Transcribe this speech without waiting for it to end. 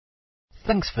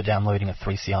Thanks for downloading a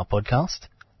 3CR podcast.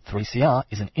 3CR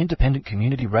is an independent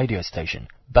community radio station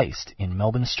based in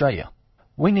Melbourne, Australia.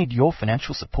 We need your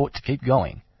financial support to keep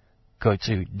going. Go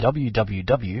to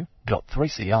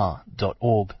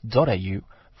www.3cr.org.au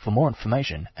for more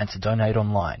information and to donate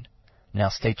online. Now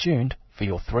stay tuned for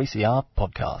your 3CR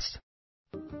podcast.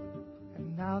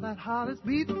 And now that heart is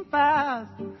beating fast,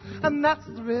 and that's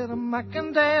the rhythm I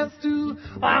can dance to.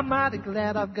 I'm mighty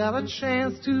glad I've got a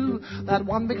chance to. That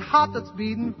one big heart that's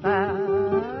beating fast.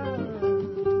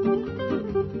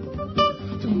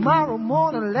 Tomorrow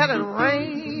morning let it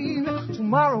rain,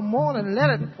 tomorrow morning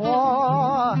let it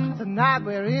pour. Tonight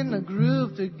we're in the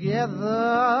groove together.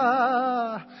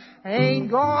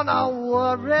 Ain't gonna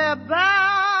worry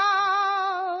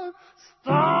about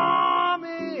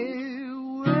stormy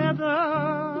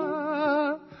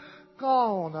weather.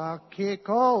 Gonna kick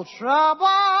old trouble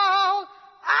out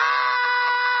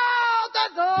the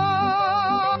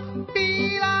door.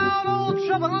 Beat out old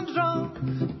trouble on the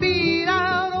drum. Beat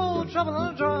out old trouble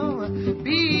on the drum.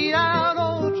 Beat out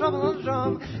old trouble on the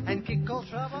drum. And kick old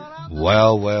trouble out the door.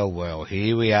 Well,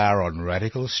 here we are on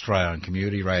Radical Australian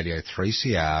Community Radio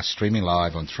 3CR, streaming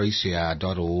live on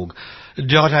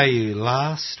 3cr.org.au.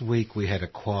 Last week we had a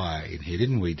choir in here,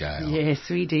 didn't we, Dale? Yes,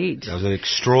 we did. It was an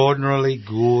extraordinarily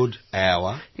good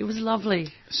hour. It was lovely.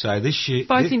 So this year...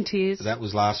 Both in tears. That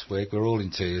was last week. We're all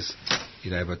in tears.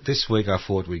 You know, but this week I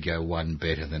thought we'd go one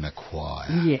better than a choir.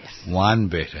 Yes. One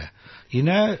better. You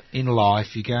know, in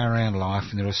life, you go around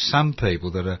life and there are some people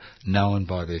that are known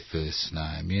by their first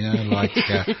name. You know, like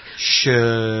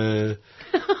Cher,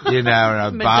 you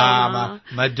know, Obama,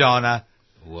 Madonna.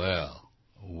 Well,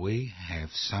 we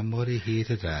have somebody here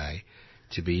today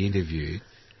to be interviewed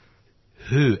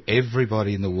who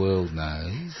everybody in the world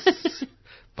knows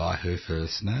by her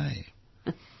first name.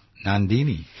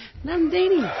 Nandini.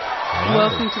 Nandini. Hello.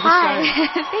 Welcome to the Hi. show.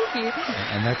 Thank you.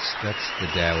 And that's the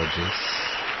Dowagers.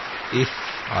 If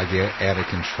I get out of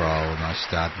control and I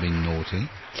start being naughty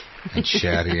and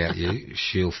shouting at you,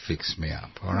 she'll fix me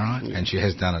up, all right? Yeah. And she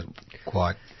has done it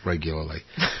quite regularly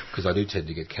because I do tend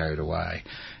to get carried away.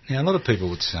 Now, a lot of people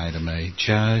would say to me,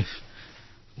 Joe,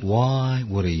 why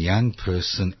would a young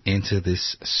person enter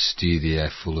this studio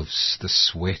full of the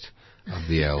sweat of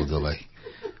the elderly?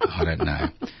 I don't know.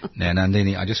 Now,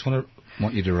 Nandini, I just want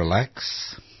you to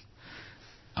relax.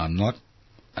 I'm not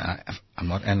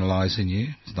analysing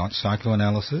you. It's not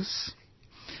psychoanalysis.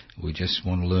 We just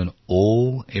want to learn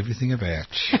everything about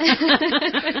you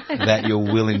that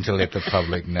you're willing to let the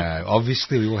public know.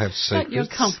 Obviously, we will have secrets. That you're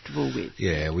comfortable with.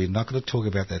 Yeah, we're not going to talk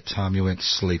about that time you went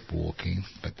sleepwalking,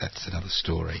 but that's another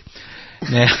story.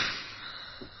 Now,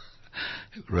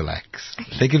 relax.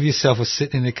 Think of yourself as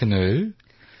sitting in a canoe.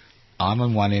 I'm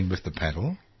on one end with the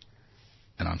paddle,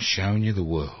 and I'm showing you the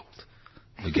world.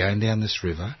 We're going down this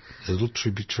river, there's a little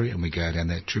tributary, and we go down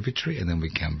that tributary, and then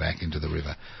we come back into the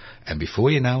river. And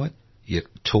before you know it, your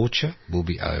torture will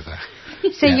be over.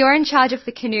 So now, you're in charge of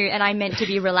the canoe, and I'm meant to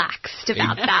be relaxed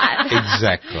about that.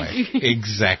 Exactly.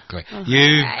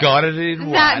 You've got it in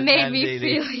one. That made me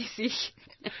feel easy.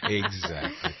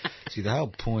 Exactly. See, the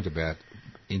whole point about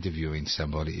interviewing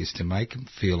somebody is to make them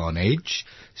feel on edge,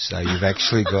 so you've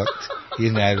actually got,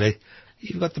 you've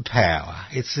got the power.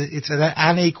 It's an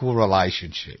unequal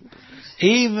relationship.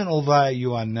 Even although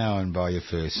you are known by your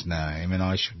first name, and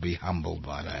I should be humbled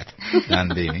by that,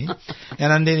 Nandini.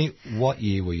 Now, Nandini, what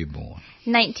year were you born?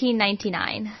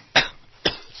 1999.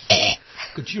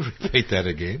 Could you repeat that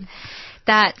again?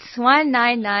 That's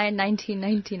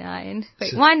 199-1999.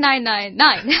 Wait,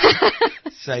 1999.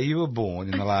 So you were born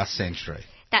in the last century.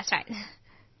 That's right.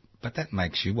 But that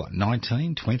makes you, what,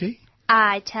 19, 20?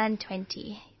 I turned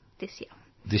 20 this year.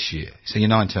 This year. So you're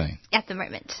 19? At the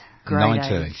moment. Great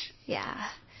 19. Age. Yeah.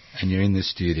 And you're in the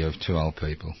studio of two old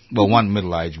people. Well, one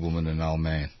middle-aged woman and an old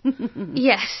man.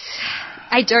 Yes.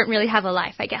 I don't really have a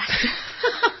life, I guess.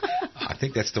 I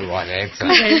think that's the right answer.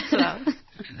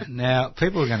 Now,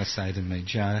 people are going to say to me,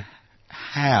 Joe,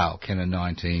 how can a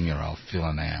 19-year-old fill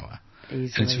an hour?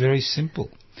 Easily. And it's very simple.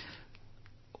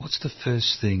 What's the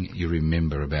first thing you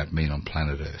remember about being on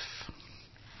planet Earth?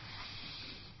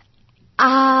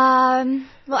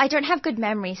 Well, I don't have good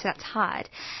memory, so that's hard.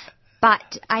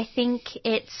 But I think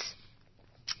it's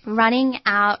running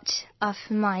out of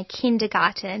my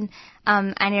kindergarten,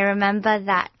 and I remember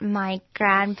that my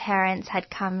grandparents had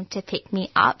come to pick me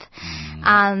up,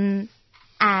 and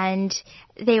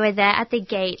they were there at the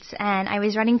gates, and I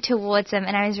was running towards them,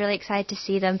 and I was really excited to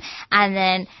see them, and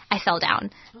then I fell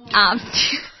down.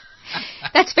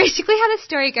 That's basically how the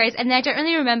story goes, and I don't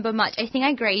really remember much. I think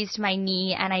I grazed my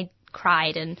knee, and I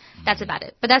cried, and that's about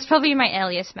it. But that's probably my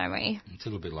earliest memory. It's a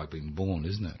little bit like being born,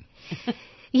 isn't it?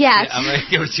 Yes. I mean,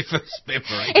 it was your first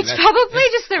memory. It's probably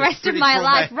just the rest of pretty my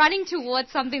life traumatic. running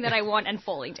towards something that I want and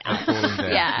falling down. Falling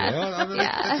down. Yeah. Well, I mean,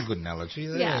 Yeah. That's a good analogy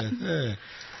there. Yeah.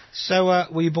 So,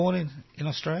 were you born in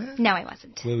Australia? No, I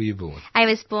wasn't. Where were you born? I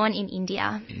was born in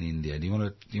India. In India. Do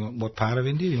you want what part of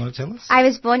India? Do you want to tell us? I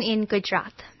was born in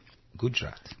Gujarat.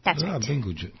 Gujarat. That's right. I've been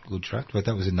Gujarat, but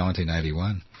that was in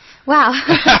 1981. Wow.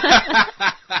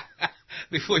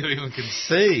 Before you even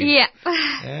conceived. Yeah.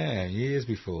 Yeah, years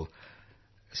before.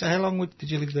 So how long did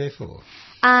you live there for?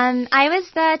 I was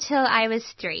there till I was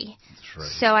 3. 3.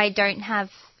 So I don't have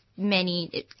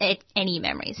any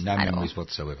memories No at memories all.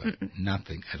 whatsoever.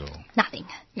 Nothing at all. Nothing.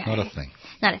 No. Not a thing.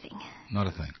 Not a thing. Not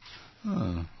a thing.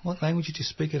 Oh, what language did you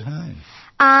speak at home?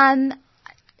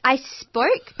 I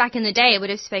spoke back in the day. I would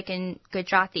have spoken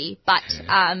Gujarati, but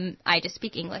I just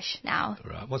speak English now.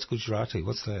 Right. What's Gujarati?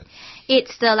 What's that?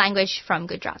 It's the language from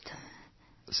Gujarat.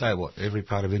 So what? Every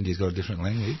part of India's got a different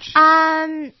language?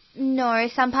 No,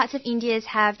 some parts of India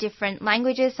have different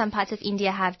languages. Some parts of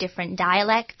India have different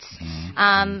dialects.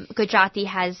 Gujarati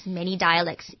has many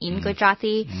dialects in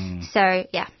Gujarati. So,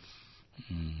 yeah.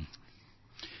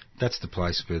 That's the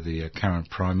place where the current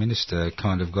Prime Minister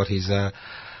kind of got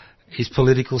his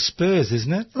political spurs,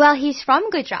 isn't it? Well, he's from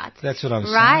Gujarat. That's what I'm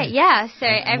saying. Right, yeah. So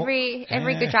And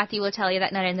every Gujarati will tell you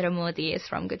that Narendra Modi is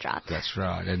from Gujarat. That's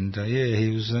right. And,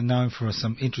 he was known for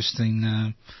some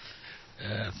interesting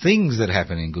things that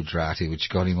happened in Gujarati, which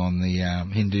got him on the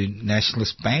Hindu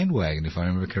nationalist bandwagon, if I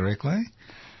remember correctly.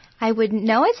 I wouldn't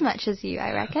know as much as you,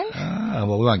 I reckon.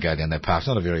 Well, we won't go down that path. It's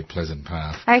not a very pleasant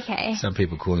path. Okay. Some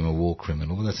people call him a war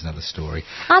criminal, but that's another story.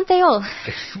 Aren't they all?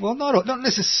 Well, not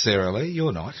necessarily.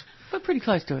 You're not. But pretty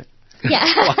close to it. Yeah.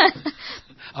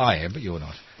 I am, but you're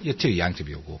not. You're too young to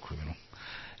be a war criminal.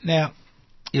 Now,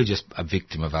 you're just a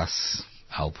victim of us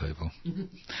old people.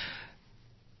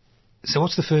 So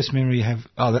what's the first memory you have?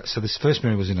 So this first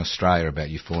memory was in Australia about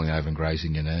you falling over and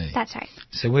grazing your knee. That's right.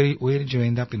 So where did you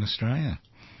end up in Australia?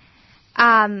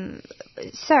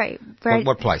 Sorry.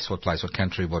 What place? What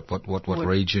country? What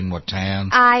region? What town?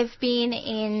 I've been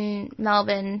in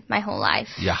Melbourne my whole life.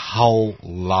 Your whole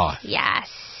life? Yes.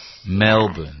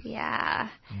 Melbourne? Yeah.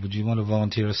 Would you want to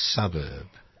volunteer a suburb?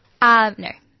 No.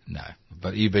 No.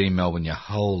 But you've been in Melbourne your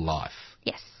whole life?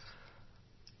 Yes.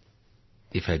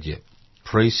 You've had your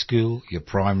preschool, your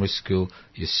primary school,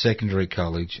 your secondary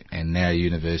college, and now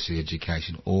university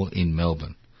education all in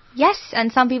Melbourne. Yes,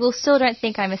 and some people still don't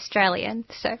think I'm Australian,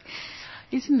 so...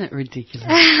 Isn't that ridiculous?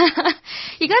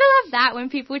 You gotta love that when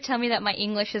people tell me that my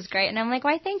English is great, and I'm like,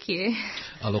 why, thank you.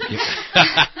 Oh, look,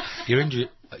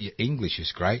 your English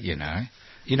is great, you know.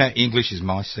 You know, English is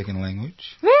my second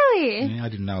language. Really? Yeah, I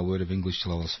didn't know a word of English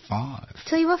till I was 5.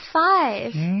 Till you were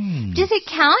 5? Mm. Does it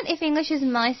count if English is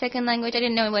my second language? I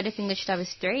didn't know a word of English till I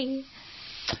was 3.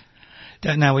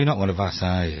 No, you're not one of us,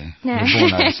 are you? No. You're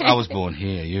born I was born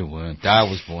here, you weren't. Dale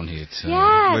was born here too.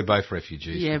 Yeah. We're both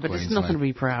refugees Yeah, from but it's Queensland. nothing to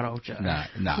be proud of, Joe.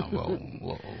 No,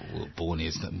 well, born here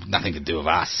is nothing to do with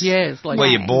us. Yeah, it's like... Where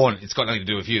you're born, it's got nothing to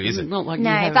do with you, is it? Not like you No,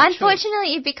 have but a choice.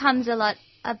 unfortunately it becomes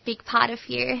a big part of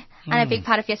you and a big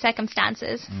part of your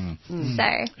circumstances. So,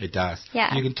 It does.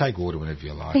 Yeah. You can take water whenever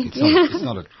you like. Thank It's you. it's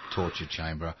not a torture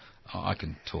chamber. I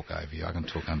can talk over you. I can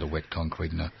talk under wet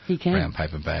concrete in a He can. brown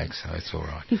paper bag, so it's all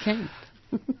right. You can.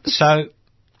 So,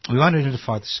 we won't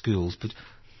identify the schools, but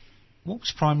what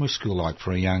was primary school like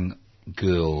for a young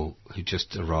girl who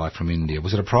just arrived from India?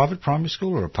 Was it a private primary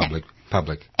school or a public?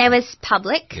 Public. it was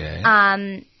public. Yeah.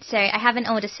 So I have an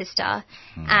older sister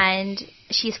and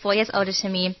she's 4 years older to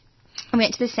me. We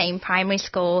went to the same primary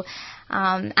school.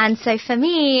 And so for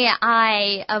me,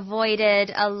 I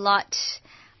avoided a lot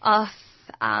of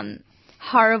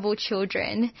horrible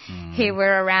children who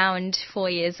were around 4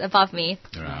 years above me.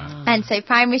 Right. And so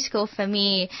primary school for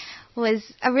me was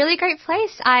a really great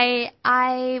place.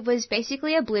 I was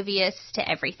basically oblivious to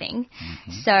everything.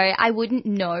 So I wouldn't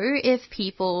know if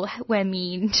people were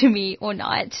mean to me or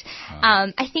not.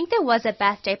 I think there was a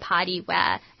birthday party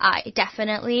where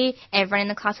definitely everyone in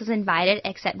the class was invited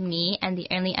except me and the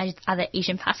only other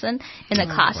Asian person in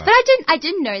the class. right. But I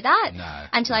didn't know that No,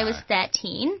 until I no. was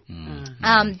 13.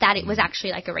 That it was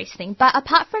actually like a race thing. But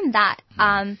apart from that,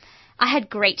 I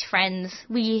had great friends.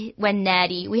 We were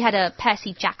nerdy. We had a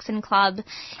Percy Jackson club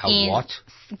in what?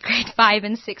 grade 5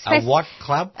 and 6. A what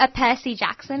club? A Percy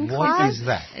Jackson club. What is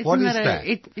that? What is that?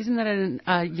 Isn't that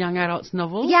a young adult's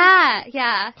novel? Yeah.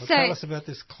 Well, So tell us about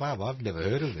this club. I've never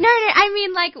heard of it. No, I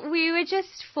mean, like, we were just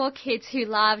 4 kids who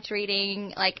loved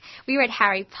reading, like, we read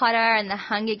Harry Potter and the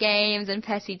Hunger Games and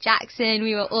Percy Jackson.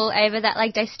 We were all over that,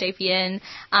 like, dystopian,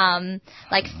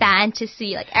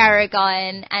 fantasy, like,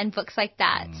 Aragon and books like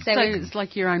that. So it's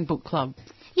like your own book club.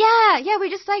 Yeah,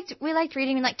 we liked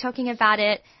reading and talking about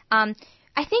it.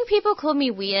 I think people call me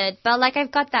weird, but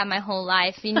I've got that my whole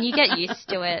life, and you get used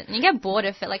to it, and you get bored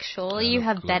of it. Surely you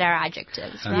have better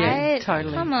adjectives, right? Yeah,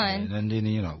 totally. Come on. And then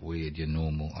you're not weird, you're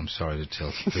normal. I'm sorry to tell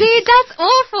you. See, that's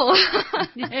awful.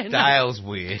 Dale's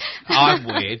weird. I'm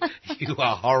weird. You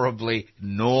are horribly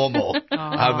normal.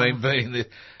 I mean, being the...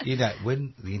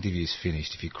 when the interview's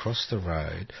finished, if you cross the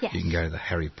road, Yes. you can go to the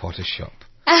Harry Potter shop.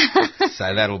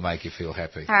 So that'll make you feel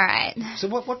happy. All right. So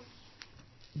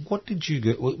what did you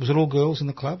get? Was it all girls in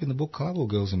the club, in the book club, or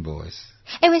girls and boys?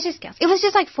 It was just girls. It was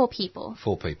just 4 people.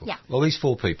 4 people. Yeah. Well, these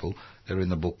 4 people that are in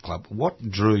the book club, what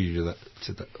drew you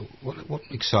what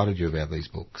excited you about these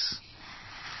books?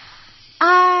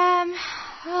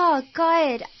 Oh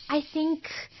God, I think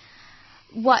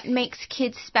what makes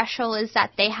kids special is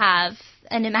that they have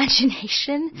an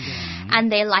imagination,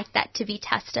 and they like that to be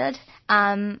tested.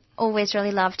 Always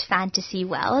really loved fantasy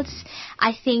worlds.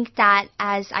 I think that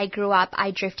as I grew up, I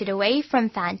drifted away from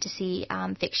fantasy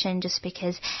fiction just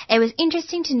because it was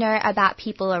interesting to know about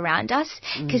people around us,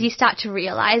 because you start to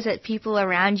realize that people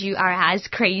around you are as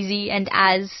crazy and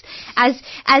as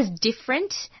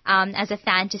different as a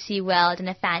fantasy world and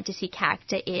a fantasy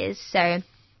character is. So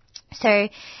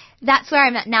that's where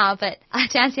I'm at now. But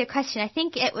to answer your question, I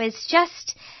think it was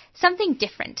just something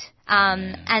different.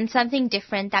 And something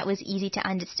different that was easy to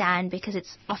understand, because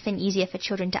it's often easier for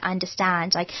children to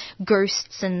understand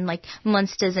ghosts and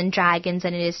monsters and dragons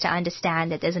than it is to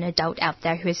understand that there's an adult out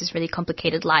there who has this really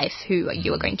complicated life who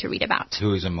you are going to read about.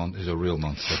 Who's a real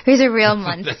monster. Who's a real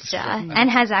monster and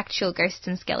has actual ghosts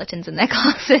and skeletons in their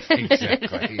closet.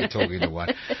 Exactly. You're talking to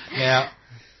one. Now,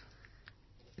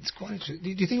 it's quite interesting. Do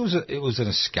you think it was an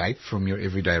escape from your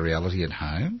everyday reality at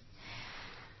home?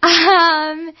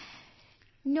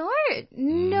 No.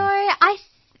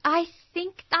 I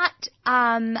think that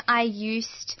I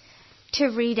used to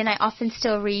read, and I often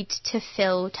still read to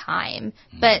fill time.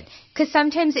 But because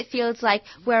sometimes it feels like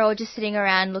we're all just sitting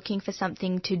around looking for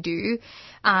something to do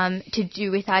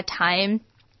with our time,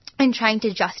 and trying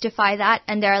to justify that.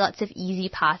 And there are lots of easy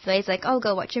pathways,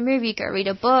 go watch a movie, go read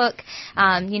a book, go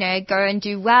and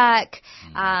do work,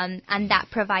 and that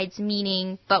provides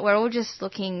meaning. But we're all just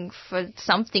looking for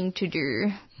something to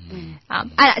do.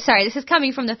 Sorry, this is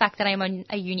coming from the fact that I'm on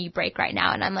a uni break right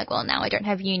now, and I'm now I don't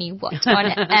have uni. What on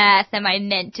earth am I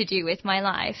meant to do with my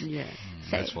life? Yeah.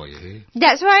 So That's why you're here.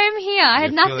 that's why I'm here. I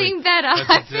had nothing better.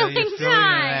 I'm filling You're filling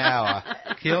time. an hour.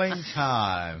 Killing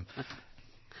time.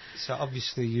 So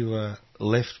obviously you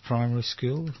left primary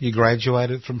school. You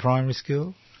graduated from primary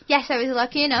school. Yes, I was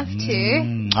lucky enough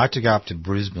to. I had to go up to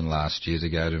Brisbane last year to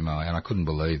go to and I couldn't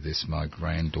believe this, my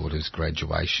granddaughter's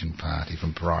graduation party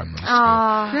from primary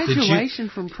school. Graduation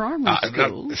from primary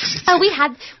school? We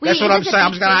had. That's what I'm saying. I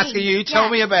was going to ask you. Yeah, Tell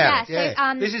me about it.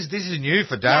 Yeah. So, this is new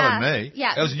for Dale and me.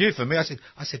 Yeah. It was new for me. I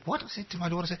said, what? I said to my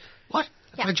daughter, I said, what?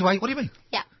 Yeah. Graduate? What do you mean?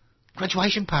 Yeah.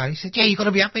 Graduation party? She said, yeah, you've got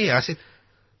to be up here. I said,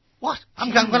 what?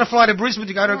 I'm going to fly to Brisbane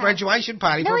to go to a graduation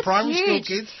party for primary school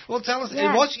kids. Well, tell us.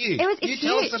 Yeah. It was huge. It's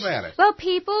tell huge. us about it. Well,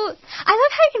 people... I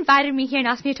love how you invited me here and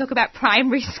asked me to talk about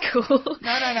primary school.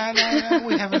 No.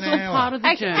 We have an hour. Part of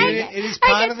the journey. It is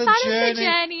part of the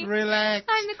journey. Relax.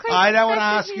 I'm the queen I don't want to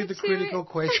of ask you the to critical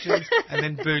questions and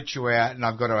then boot you out, and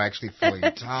I've got to actually fill your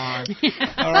time. All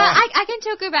Well, right. I can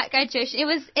talk about graduation. It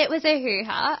was a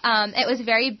hoo-ha. It was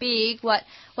very big what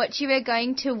you were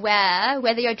going to wear,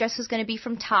 whether your dress was going to be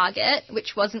from Target,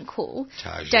 which wasn't cool.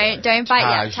 Tajay. Don't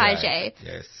bite Tajay.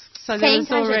 Yes. So Saying there was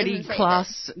Tajay already doesn't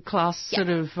say class sort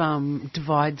of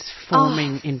divides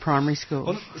forming in primary school.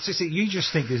 Well, see, you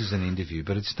just think this is an interview,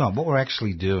 but it's not. What we're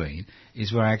actually doing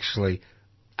is we're actually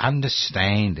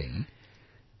understanding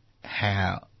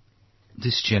how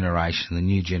this generation, the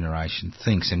new generation,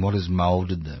 thinks and what has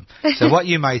moulded them. So what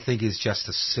you may think is just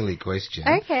a silly question.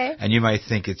 Okay. And you may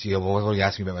think it's, well, what are you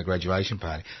asking about my graduation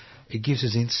party? It gives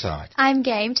us insight. I'm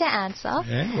game to answer.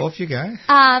 Yeah, well, off you go.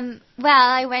 Well,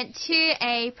 I went to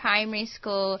a primary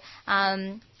school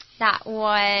that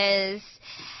was...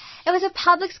 It was a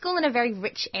public school in a very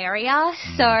rich area,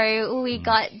 so we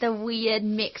got the weird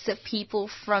mix of people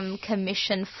from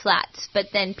commission flats,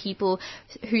 but then people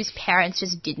whose parents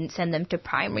just didn't send them to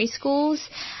primary schools.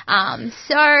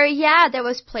 There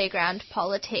was playground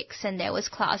politics and there was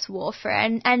class warfare.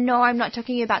 And no, I'm not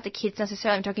talking about the kids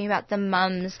necessarily. I'm talking about the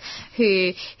mums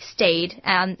who stayed,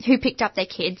 who picked up their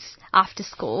kids after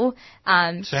school.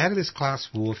 So how did this class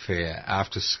warfare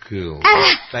after school?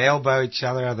 They elbow each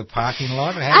other out of the parking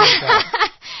lot? Or how did it go?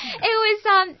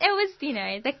 It was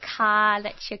the car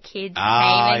that your kids came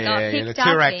and got picked the up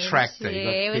Toorak tractor. into.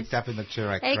 You got picked up in the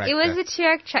Toorak tractor. It was a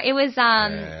Toorak tractor.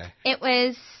 It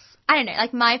was I don't know,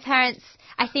 my parents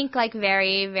I think like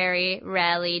very, very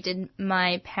rarely did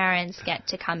my parents get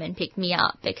to come and pick me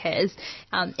up because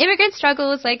immigrant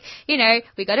struggles, like, you know,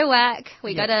 we got to work,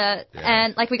 we got to,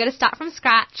 and like we got to start from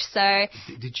scratch. So.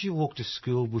 Did you walk to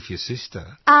school with your sister?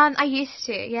 I used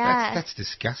to, yeah. That's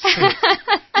disgusting.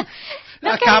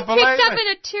 Not I can't getting believe picked up it. in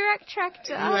a Touareg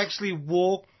tractor. You actually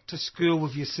walked to school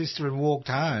with your sister and walked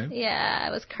home. Yeah,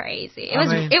 it was crazy. It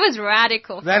was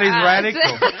radical. That is for us.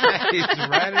 radical. That is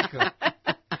radical.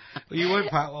 Well, you weren't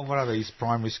part of one of these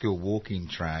primary school walking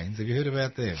trains. Have you heard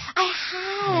about them? I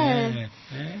have.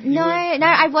 Yeah. No,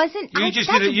 I wasn't. You just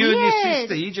that's did it. You and your weird.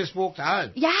 sister. You just walked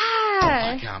home. Yeah.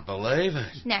 I can't believe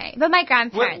it. No, but my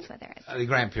grandparents were there. The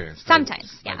grandparents.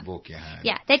 Sometimes, they'd walk you home.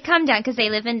 Yeah, they'd come down because they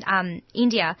live in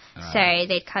India, so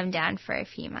they'd come down for a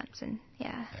few months and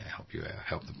help you out,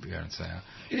 help the parents out.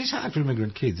 It is hard for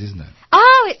immigrant kids, isn't it?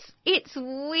 Oh, it's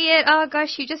weird. Oh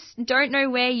gosh, you just don't know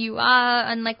where you are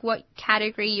and like what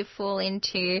category you fall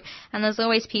into, and there's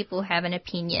always people who have an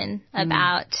opinion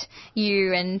about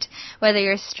you and whether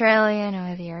you're Australian or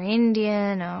whether you're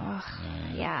Indian or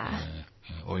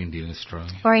Or Indian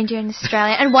Australian. Or Indian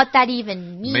Australian, and what that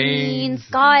even means,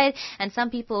 God. And some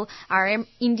people are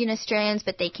Indian Australians,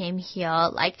 but they came here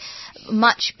like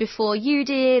much before you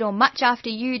did or much after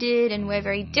you did, and we're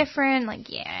very different. Like,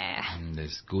 And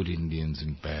there's good Indians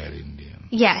and bad Indians.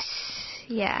 Yes,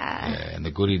 yeah. And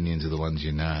the good Indians are the ones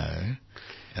you know,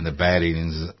 and the bad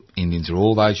Indians are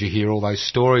all those you hear all those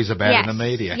stories about in the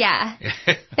media. Yeah.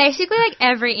 Basically, like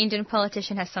every Indian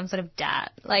politician has some sort of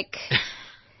dad. Like.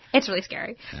 It's really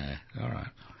scary. All right.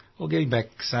 Well, getting back,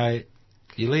 so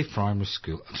you leave primary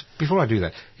school. Before I do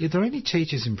that, are there any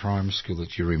teachers in primary school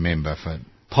that you remember for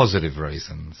positive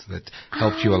reasons that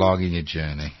helped you along in your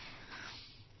journey?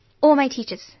 All my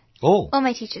teachers. All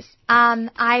my teachers.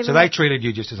 So they treated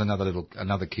you just as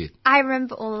another kid. I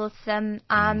remember all of them.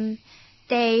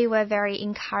 They were very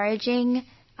encouraging.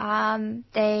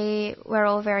 They were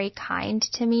all very kind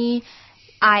to me.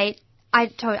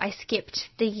 I skipped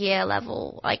the year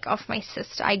level, like, off my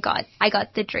sister. I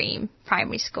got the dream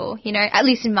primary school, you know, at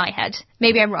least in my head.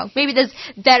 Maybe I'm wrong. Maybe there's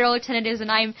better alternatives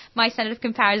and my standard of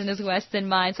comparison is worse than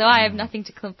mine, so I have nothing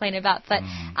to complain about. But,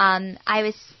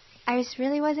 I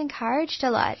really was encouraged a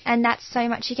lot, and that's so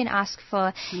much you can ask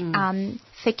for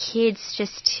kids,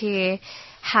 just to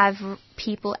have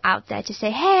people out there to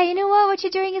say, hey, you know what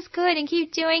you're doing is good, and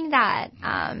keep doing that.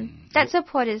 That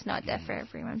support is not there for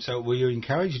everyone. So were you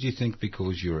encouraged, do you think,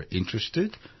 because you were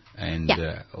interested? And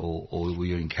or were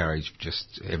you encouraged,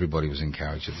 just everybody was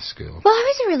encouraged at the school? Well, I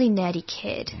was a really nerdy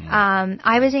kid.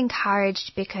 I was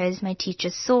encouraged because my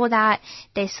teachers saw that.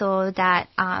 They saw that,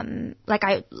 like,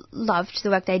 I loved the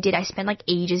work they did. I spent, like,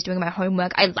 ages doing my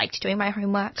homework. I liked doing my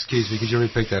homework. Excuse me, could you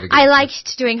repeat that again? I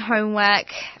liked doing homework.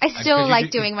 I still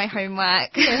like doing my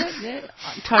homework.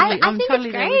 I'm think totally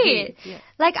it's great. Yeah.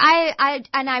 Like,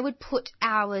 I would put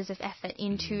hours of effort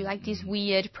into, like, these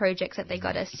weird projects that they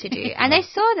got us to do. And they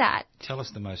saw that. Tell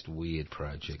us the most weird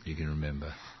project you can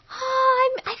remember.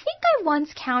 I think I once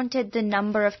counted the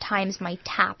number of times my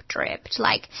tap dripped,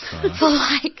 like, for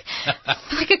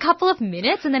a couple of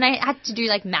minutes, and then I had to do,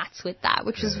 like, maths with that,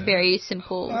 which was very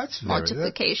simple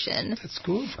multiplication. That's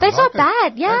good. But it's not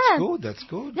bad, yeah. That's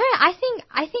good. No, I think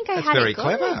I had it good. That's very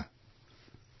clever.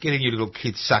 Getting you little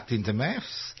kids sucked into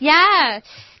maths. Yeah.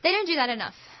 They don't do that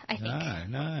enough, I think.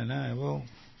 No. Well,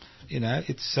 you know,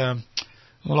 it's...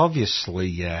 Well, obviously,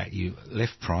 you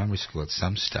left primary school at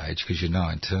some stage because you're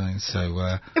 19,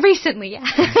 so... Recently, yeah.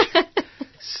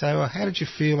 So how did you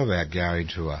feel about going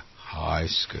to a high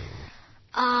school?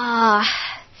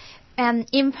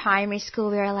 In primary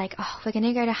school, we were like, we're going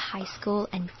to go to high school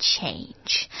and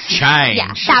change. Change?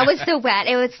 Yeah, that was the word.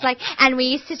 It was like, and we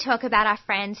used to talk about our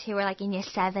friends who were like in year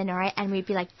 7 or 8, and we'd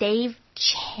be like, they've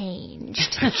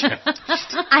changed.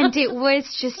 And it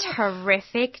was just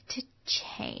horrific to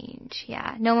change.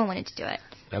 Yeah, no one wanted to do it.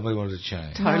 Nobody wanted to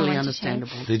change. Totally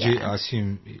understandable. Did you, I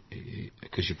assume,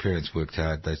 because your parents worked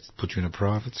hard, they put you in a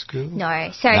private school? No.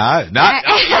 So No.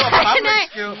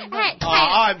 Public school. Hey.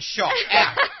 I'm shocked.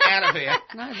 Out of here.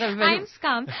 I'm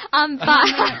scum.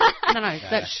 But No,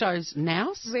 that shows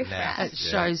nous. Riffraff. It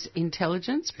shows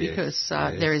intelligence because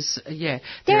there is,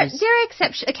 There are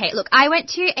exceptions. Okay, look, I went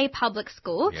to a public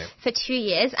school for 2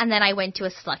 years, and then I went to a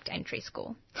select entry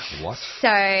school. What?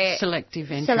 So selective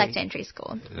entry. Select entry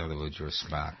school. In other words, you're a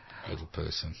smart little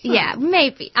person. Yeah,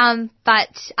 maybe.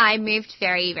 But I moved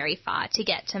very, very far to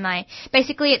get to my...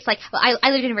 Basically, it's like... Well, I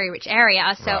lived in a very rich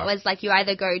area, so it was like you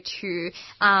either go to...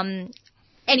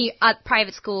 any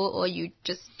private school, or you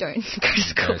just don't go to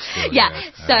school. school, Yeah.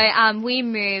 yeah. So we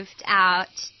moved out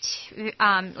to,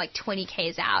 like 20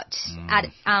 k's out.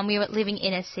 We were living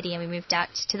in a city, and we moved out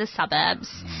to the suburbs.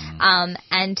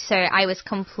 And so I was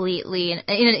completely in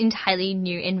an entirely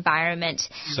new environment.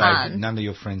 So none of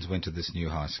your friends went to this new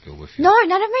high school with you? No,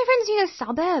 none of my friends knew the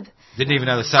suburb. Didn't even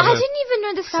know the suburb? I didn't even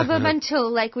know the suburb until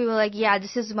like we were like, yeah,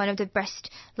 this is one of the best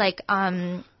like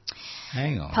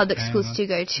Hang on. public schools on, to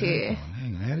go to.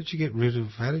 Hang on. How did you get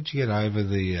over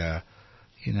the,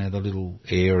 the little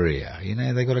area?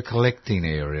 They got a collecting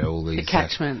area, all these... The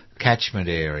catchment. Catchment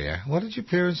area. What did your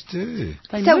parents do?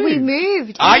 We moved. You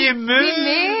moved? We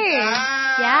moved.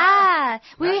 Ah. Yeah.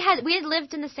 We had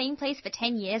lived in the same place for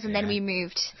 10 years, and then we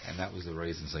moved. And that was the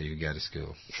reason, so you could go to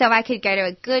school. So I could go to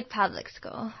a good public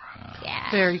school. Yeah.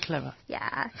 Very clever.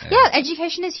 Yeah. Yeah,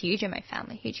 education is huge in my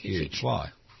family. Huge.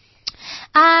 Why?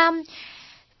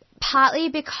 Partly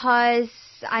because,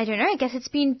 I don't know, I guess it's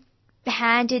been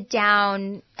handed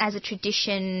down as a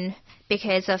tradition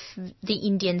because of the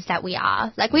Indians that we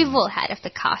are. Like, we've all heard of the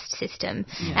caste system,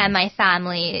 and my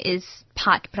family is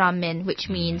part Brahmin, which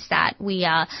means that we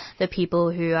are the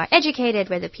people who are educated,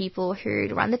 we're the people who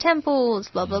run the temples,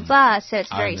 blah, blah, blah. So it's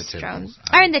very strong.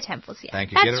 Own the temples, yeah.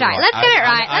 Thank you. That's right. Let's get it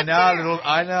right.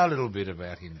 I know a little bit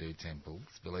about Hindu temples,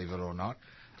 believe it or not.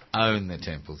 Own the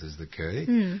temples is the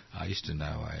key. I used to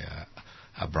know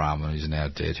a Brahmin who's now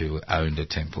dead who owned a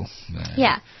temple.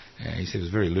 Yeah. He said it was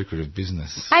a very lucrative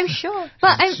business. I'm sure.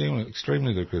 But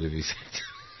extremely lucrative, he said.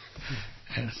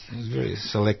 And it was very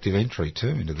selective entry too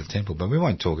into the temple, but we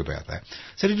won't talk about that.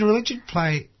 So did religion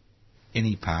play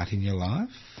any part in your life?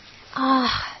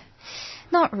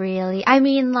 Not really. I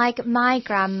mean, like, my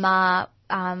grandma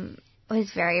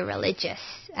was very religious,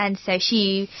 and so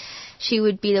she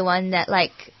would be the one that,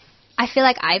 like, I feel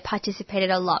like I participated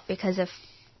a lot because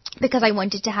I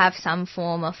wanted to have some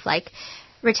form of, like,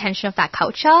 retention of that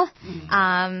culture.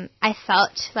 I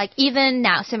felt like even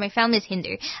now, so my family's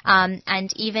Hindu,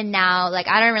 and even now, like,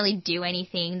 I don't really do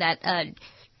anything that a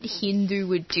Hindu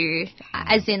would do,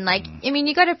 as in, like, I mean,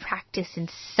 you got to practice in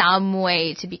some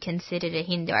way to be considered a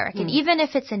Hindu, I reckon, even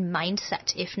if it's in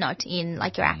mindset, if not in,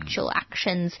 like, your actual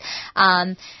actions.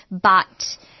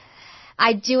 But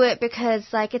I do it because,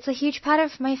 like, it's a huge part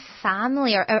of my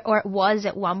family, or it was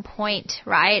at one point,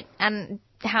 right? And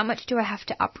how much do I have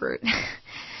to uproot?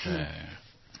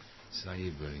 So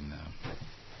you've been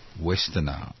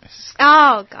westernised.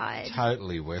 Oh, God.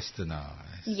 Totally westernised.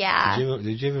 Yeah.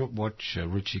 Did you ever watch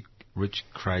Rich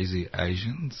Crazy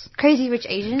Asians? Crazy Rich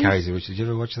Asians? Crazy Rich. Did you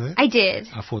ever watch that? I did.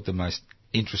 I thought the most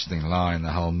interesting line in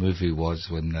the whole movie was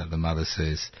when the mother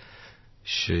says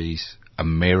she's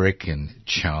American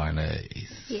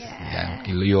Chinese. Yeah.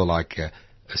 You're like a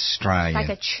Australian, like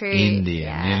a true Indian.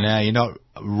 Yeah. You're not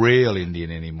real Indian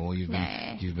anymore. You've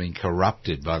been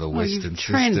corrupted by the Western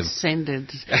system.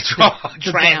 Transcended. That's right.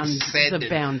 The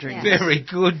boundary. Yeah. Very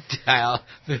good, Dale.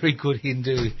 Very good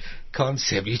Hindu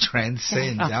concept. You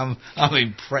transcend. I'm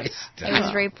impressed. It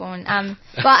was reborn.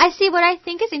 But I see what I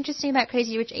think is interesting about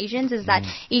Crazy Rich Asians is that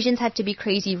Asians had to be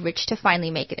crazy rich to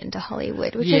finally make it into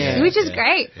Hollywood, which is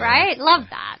great, right? Love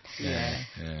that. Yeah.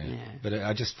 But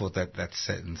I just thought that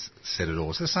sentence said it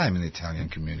all. It's the same in the Italian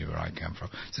community where I come from.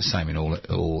 It's the same in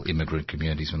all immigrant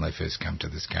communities when they first come to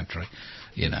this country.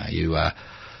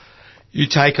 You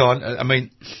take on. I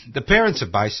mean, the parents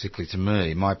are basically, to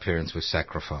me, my parents were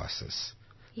sacrifices.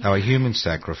 Yeah. They were human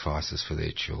sacrifices for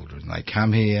their children. They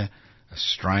come here, a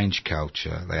strange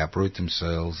culture. They uproot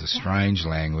themselves, a strange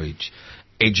language.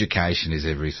 Education is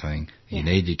everything. You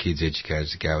need your kids educated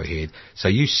to go ahead. So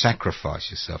you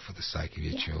sacrifice yourself for the sake of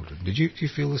your children. Do you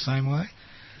feel the same way?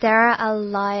 There are a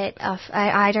lot of,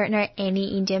 I don't know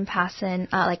any Indian person,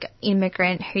 like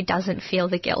immigrant, who doesn't feel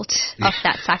the guilt of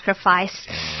that sacrifice.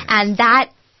 And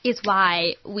that is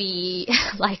why we,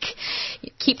 like,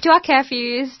 keep to our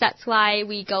curfews. That's why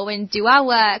we go and do our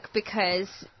work, because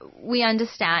we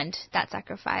understand that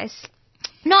sacrifice.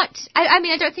 I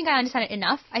mean, I don't think I understand it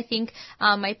enough. I think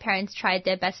my parents tried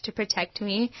their best to protect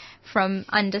me from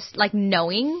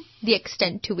knowing the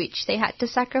extent to which they had to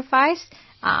sacrifice.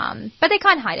 But they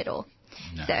can't hide it all.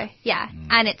 No. So,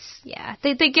 and it's,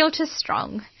 the guilt is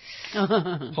strong.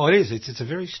 Oh, it is. It's a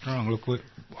very strong, look, we're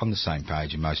on the same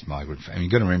page in most migrant families.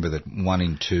 You've got to remember that 1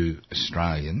 in 2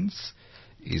 Australians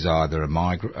is either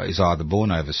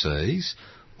born overseas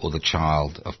or the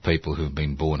child of people who have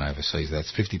been born overseas.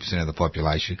 That's 50% of the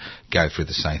population go through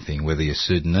the same thing, whether you're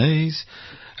Sudanese,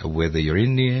 whether you're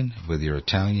Indian, whether you're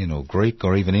Italian or Greek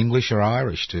or even English or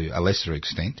Irish to a lesser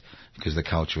extent, because the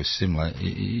culture is similar.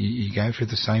 You go through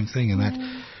the same thing, and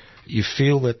that you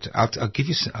feel that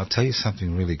I'll tell you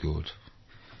something really good.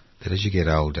 that as you get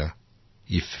older,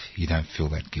 you don't feel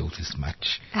that guilt as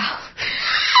much.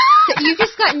 So you've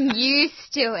just gotten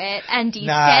used to it and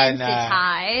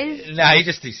desensitized. No,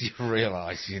 you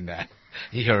realise,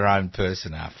 you're your own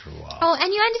person after a while. Oh,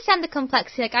 and you understand the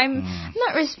complexity. Like, I'm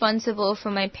not responsible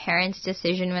for my parents'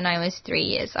 decision when I was 3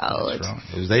 years old. That's right.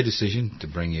 It was their decision to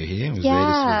bring you here. It was their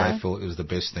decision. They thought it was the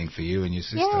best thing for you and your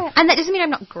sister. Yeah, and that doesn't mean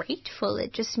I'm not grateful.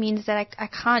 It just means that I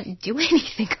can't do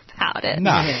anything about it.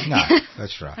 No,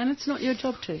 that's right. And it's not your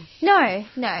job to. No.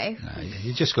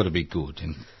 You just got to be good.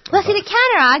 Well, see, the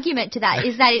counter-argument to that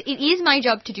is that it is my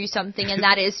job to do something, and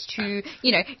that is to,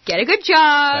 get a good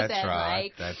job. That's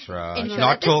right. That's right. Ensure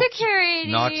the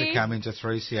security. Not to come into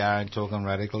 3CR and talk on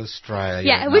Radical Australia.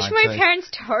 Yeah, which my parents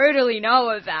totally know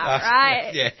about,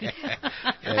 right? Yeah.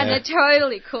 And they're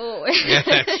totally cool. Yeah,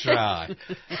 that's right.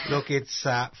 Look, it's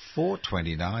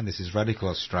 4:29. This is Radical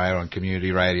Australia on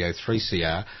Community Radio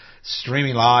 3CR.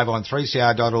 Streaming live on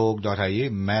 3cr.org.au.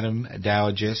 Madam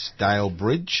Dowager Dale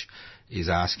Bridge is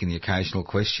asking the occasional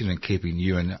question and keeping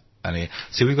you in an air.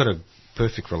 See, we've got a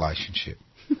perfect relationship.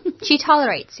 She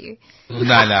tolerates you. No.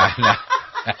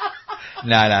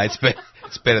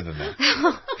 It's better than that.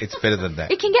 It's better than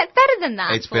that. It can get better than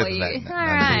that. It's for better you. than that. All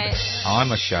right.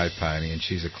 I'm a show pony and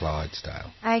she's a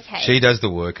Clydesdale. Okay. She does the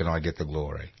work and I get the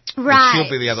glory. Right. And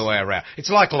she'll be the other way around. It's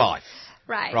like life.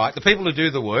 Right. Right. The people who do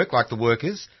the work, like the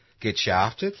workers, get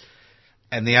shafted,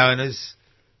 and the owners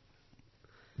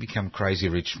become crazy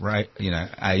rich,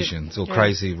 Asians or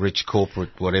crazy rich corporate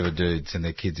whatever dudes, and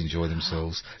their kids enjoy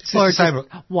themselves. It's Or the same.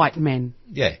 White men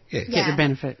Yeah. get the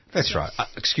benefit. That's right.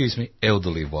 Excuse me,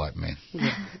 elderly white men.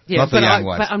 Yeah, Not the young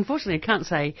ones. But unfortunately, I can't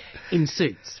say in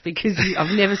suits because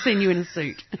I've never seen you in a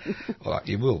suit. Well,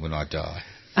 you will when I die.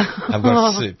 I've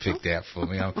got a suit picked out for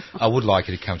me. I would like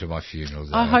you to come to my funeral.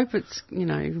 Though. I hope it's,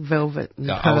 velvet. And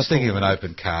I was thinking of an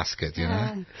open casket,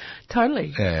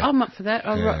 Totally. Yeah. I'm up for that.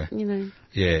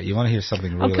 Yeah, you want to hear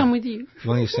something really... I'll come with you. You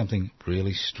want to hear something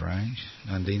really strange,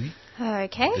 Nandini?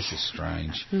 Okay. This is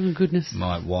strange. Oh, goodness.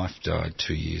 My wife died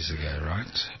 2 years ago,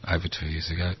 right? Over 2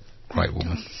 years ago. Great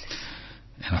woman.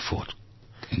 And I thought...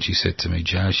 And she said to me,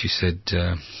 Joe, she said,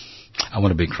 I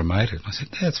want to be cremated. I said,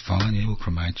 that's fine, we'll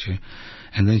cremate you.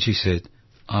 And then she said,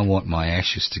 I want my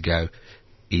ashes to go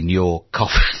in your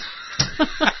coffin.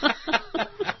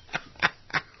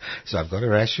 So I've got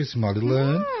her ashes in my little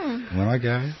urn. And when I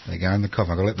go, they go in the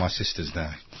coffin. I've got to let my sisters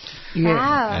know. Yeah.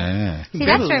 Wow. Yeah. See,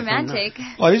 that's romantic.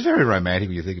 Well, it is very romantic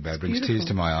when you think about it. It brings tears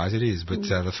to my eyes. It is. But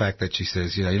the fact that she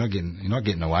says, you're not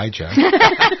getting away, Joe.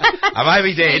 I may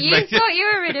be dead. You thought you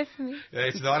were rid of me.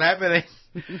 It's not happening.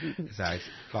 So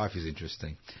life is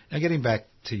interesting. Now, getting back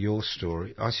to your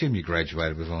story, I assume you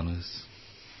graduated with honours.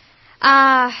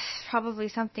 Probably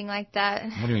something like that.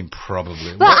 What do you mean,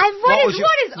 probably? Well, what is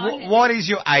honours? What is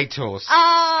your ATOS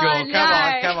Oh, score?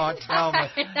 no. Come on, tell me.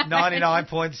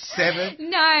 99.7? No.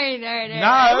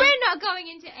 No? We're not going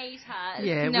into ATARs.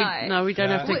 Yeah, we don't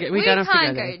have to We don't have to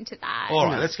can't go go there. into that. All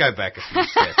right, let's go back a few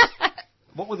steps.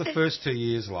 What were the first 2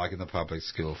 years like in the public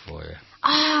school for you?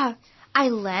 I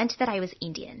learnt that I was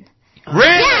Indian. Really?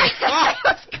 Yeah, it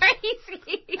was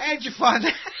crazy. How'd you find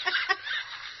that?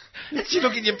 Did you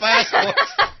look at your passport?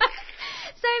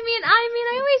 So,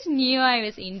 I always knew I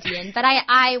was Indian, but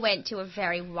I went to a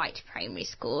very white primary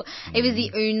school. It was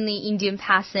the only Indian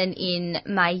person in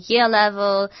my year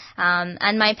level,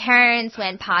 and my parents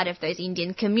weren't part of those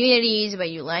Indian communities where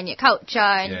you learn your culture.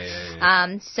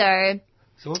 And,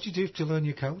 So what did you do to learn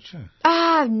your culture?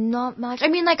 Not much. I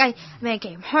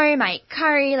came home, I ate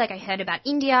curry, I heard about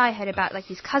India, I heard about,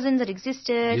 these cousins that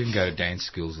existed. You didn't go to dance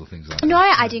schools or things like that? No,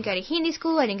 I didn't go to Hindi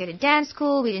school, I didn't go to dance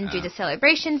school, we didn't do the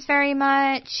celebrations very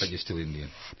much. But you're still Indian.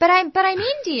 But I'm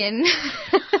Indian.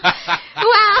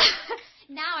 Well,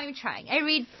 now I'm trying. I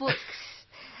read books.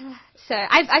 So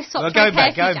I've stopped Going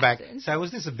back. Jackson. So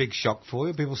was this a big shock for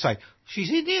you? People say,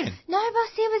 she's Indian. No,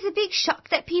 but see, it was a big shock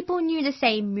that people knew the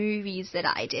same movies that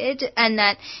I did, and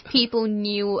that people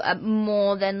knew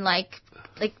more than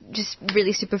just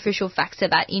really superficial facts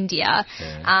about India.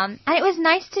 Yeah. And it was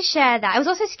nice to share that. It was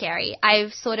also scary.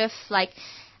 I've sort of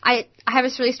I have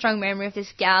this really strong memory of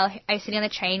this gal. I was sitting on the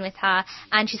train with her,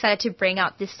 and she started to bring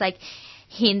up this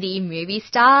Hindi movie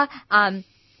star.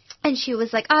 And she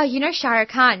was like, oh, you know Shah Rukh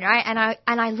Khan, right?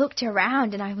 And I looked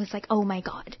around and I was like, oh my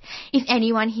God, if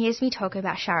anyone hears me talk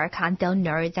about Shah Rukh Khan, they'll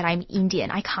know that I'm Indian.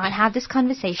 I can't have this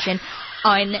conversation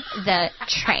on the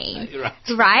train.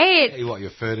 Right? What,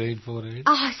 you're 13, 14?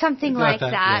 Oh, something like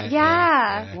that.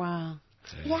 Yeah. Wow.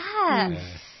 Yeah.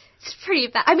 It's pretty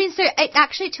bad. So it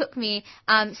actually took me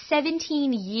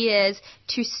 17 years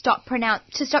to stop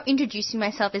introducing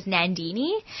myself as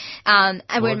Nandini. What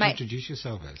did you introduce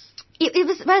yourself as?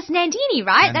 it's Nandini,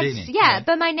 right? Nandini, That's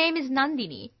but my name is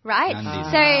Nandini, right?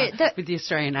 Nandini. So with the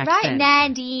Australian right, accent.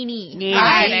 Nandini.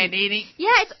 Yeah. Nandini. Yeah,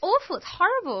 it's awful. It's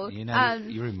horrible. You know,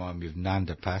 you remind me of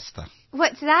Nanda Pasta.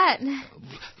 What's that?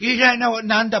 You don't know what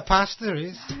Nanda Pasta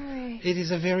is? No. It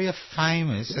is a very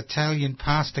famous Italian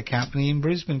pasta company in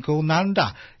Brisbane called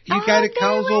Nanda. You go to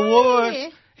Coles or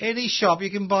Woolworths, any shop,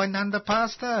 you can buy Nanda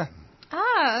Pasta.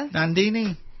 Oh.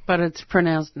 Nandini. But it's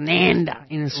pronounced Nanda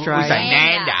in Australia.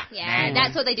 Nanda. Yeah, Nanda.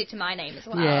 that's what they did to my name as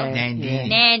well. Yeah. Nandini.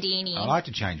 Nandini. I like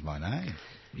to change my name.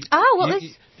 Oh, what was...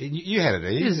 You had it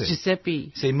It was easy.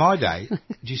 Giuseppe. See, in my day,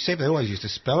 Giuseppe always used to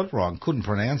spell it wrong, couldn't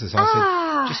pronounce it. So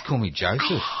I said, just call me Joseph.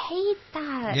 I hate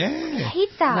that. Yeah. I hate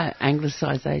that. That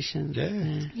anglicisation.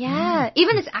 Yeah. Yeah.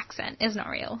 Even its accent is not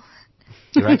real.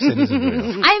 Your accent isn't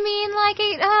real. I mean, like,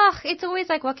 it's always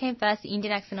like what came first, the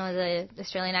Indian accent or the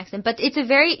Australian accent. But it's a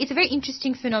very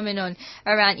interesting phenomenon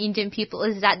around Indian people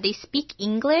is that they speak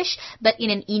English, but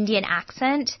in an Indian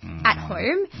accent at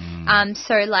home.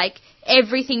 So like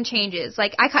everything changes.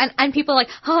 Like and people are like,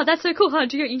 oh, that's so cool. How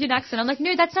do your Indian accent? I'm like,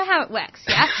 no, that's not how it works.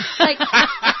 Yeah, like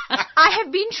I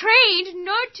have been trained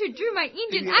not to do my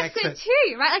Indian accent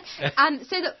too, right? Like,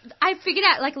 so I figured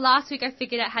out, like last week, I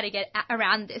figured out how to get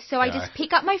around this. So I just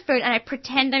pick up my phone and I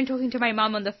pretend I'm talking to my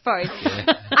mum on the phone.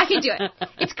 I can do it.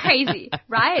 It's crazy,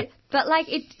 right? But like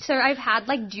so I've had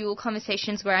like dual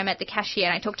conversations where I'm at the cashier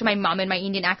and I talk to my mum in my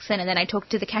Indian accent and then I talk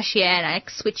to the cashier and I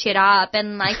switch it up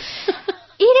and like.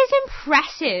 It is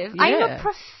impressive. Yeah. I'm a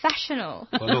professional,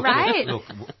 right? Look,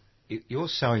 you're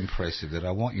so impressive that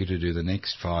I want you to do the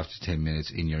next 5 to 10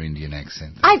 minutes in your Indian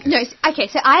accent.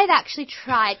 So I've actually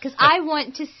tried because I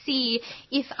want to see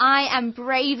if I am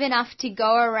brave enough to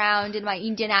go around in my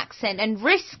Indian accent and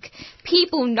risk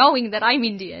people knowing that I'm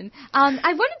Indian.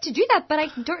 I wanted to do that, but I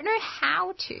don't know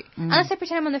how to. Unless I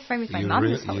pretend I'm on the phone with my mum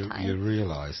this whole time. You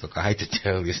realise, look, I hate to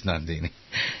tell you, Nandini.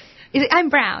 I'm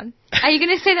brown. Are you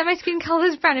going to say that my skin colour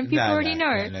is brown and people already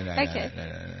know? No. Okay.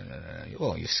 No.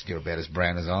 Well, you're about as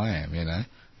brown as I am, you know.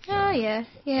 Oh, yeah.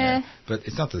 But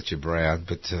it's not that you're brown,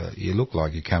 but you look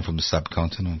like you come from the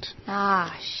subcontinent.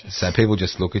 Ah, shit. So people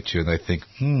just look at you and they think,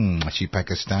 is she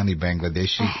Pakistani,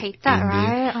 Bangladeshi, I hate that, Indian?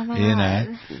 right? Oh, my You God.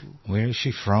 know, where is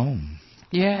she from?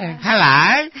 Yeah.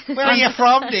 Hello, where are you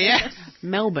from, dear?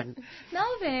 Melbourne.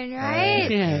 Melbourne,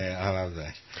 right? Yeah, I love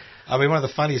that. I mean, one of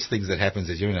the funniest things that happens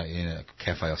is you're in a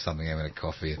cafe or something having a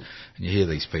coffee and you hear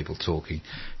these people talking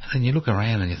and then you look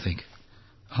around and you think,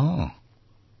 oh,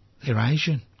 they're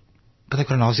Asian, but they've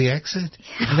got an Aussie accent.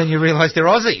 Yeah. And then you realise they're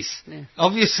Aussies. Yeah.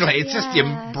 Obviously, it's just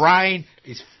your brain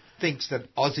thinks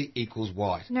that Aussie equals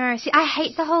white. No, see, I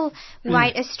hate the whole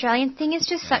white Australian thing. It's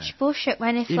just such bullshit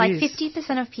when if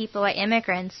 50% of people are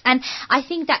immigrants. And I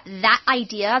think that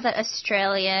idea that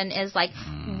Australian is like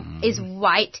is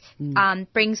white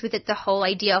brings with it the whole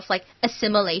idea of like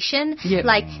assimilation. Yep.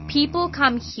 Like people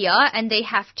come here and they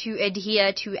have to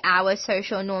adhere to our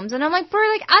social norms. And I'm like, bro,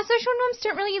 like our social norms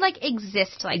don't really like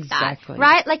exist like that.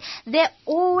 Right? Like they're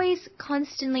always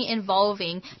constantly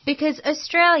evolving because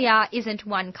Australia isn't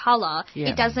one colour.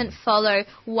 It doesn't follow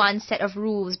one set of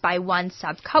rules by one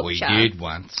subculture. We did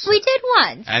once.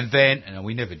 And then, no,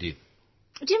 we never did.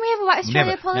 Didn't we have a white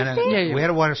Australia policy? No. Yeah. We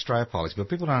had a white Australia policy, but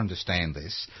people don't understand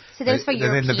this. So that was for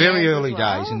Europeans in the very early as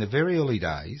well? days, in the very early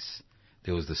days,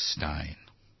 there was the stain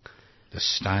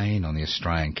on the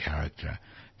Australian character,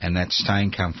 and that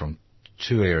stain come from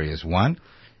two areas. One,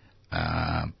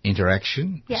 sexual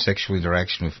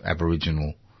interaction with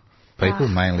Aboriginal people,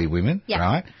 mainly women,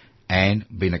 right? And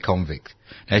being a convict.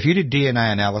 Now, if you did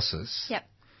DNA analysis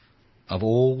of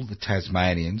all the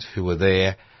Tasmanians who were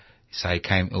there, say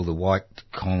all the white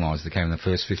colonisers that came in the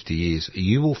first 50 years,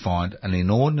 you will find an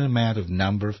inordinate amount of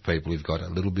number of people who've got a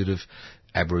little bit of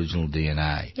Aboriginal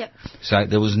DNA. Yep. So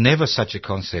there was never such a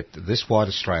concept. This White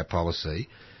Australia policy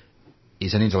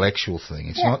is an intellectual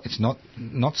thing. It's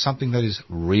not something that is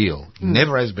real.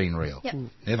 Never has been real. Yep.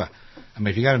 Never. I mean,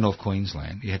 if you go to North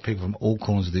Queensland, you had people from all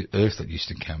corners of the earth that used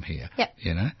to come here. Yep.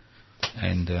 You know?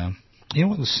 And you know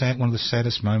what one of the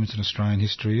saddest moments in Australian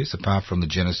history is, apart from the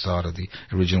genocide of the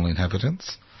original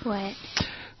inhabitants? What?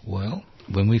 Well,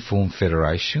 when we formed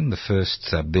Federation, the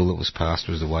first bill that was passed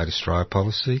was the White Australia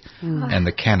policy. And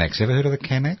the Kanaks. Ever heard of the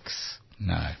Kanaks?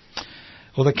 No.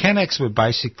 Well, the Kanaks were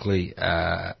basically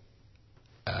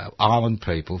island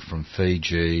people from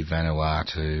Fiji,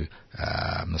 Vanuatu,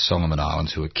 the Solomon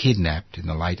Islands, who were kidnapped in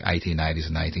the late 1880s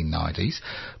and 1890s,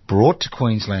 brought to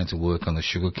Queensland to work on the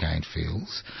sugarcane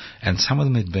fields, and some of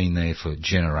them had been there for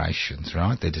generations,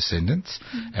 right, their descendants.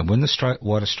 And when the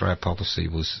White Australia policy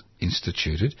was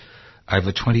instituted,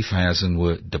 over 20,000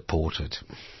 were deported.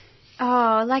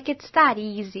 Oh, like it's that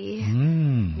easy.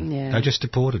 Yeah. They just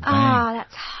deported. Oh, Bang.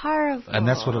 that's horrible. And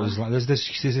that's what it was like. There's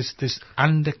this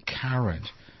undercurrent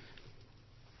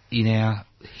in our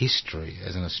history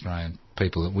as an Australian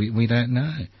people that we don't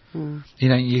know. You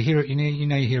know, you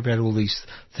hear about all these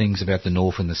things about the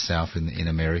North and the South in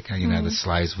America. You know, the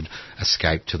slaves would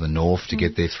escape to the North to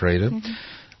get their freedom.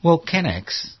 Well,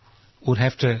 Kanaks would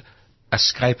have to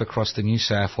escape across the New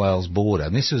South Wales border,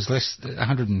 and this was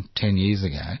 110 years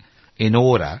ago, in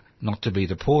order not to be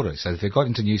deported. So if they got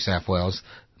into New South Wales,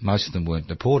 most of them weren't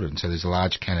deported, and so there's a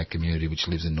large Kanak community which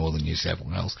lives in northern New South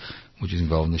Wales, which was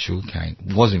involved in the sugarcane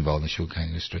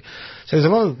industry. So there's a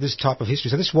lot of this type of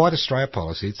history. So this White Australia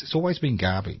policy, it's always been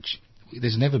garbage.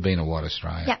 There's never been a White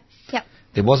Australia. Yep.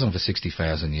 There wasn't for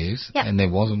 60,000 years, Yep. and there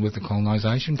wasn't with the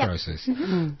colonisation process.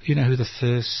 You know who the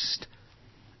first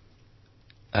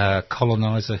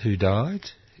coloniser who died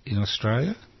in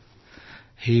Australia?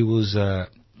 He was a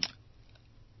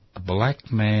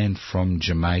black man from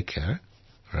Jamaica,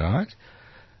 right?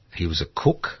 He was a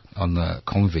cook on the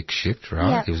convict ship, right?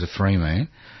 Yeah. He was a free man.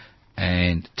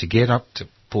 And to get up to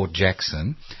Port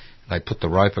Jackson, they put the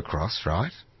rope across,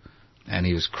 right? And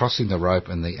he was crossing the rope,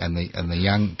 and the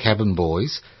young cabin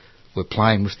boys were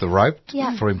playing with the rope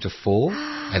for him to fall,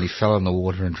 and he fell in the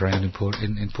water and drowned in Port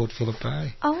Phillip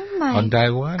Bay. Oh my on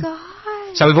day one.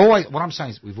 God. So what I'm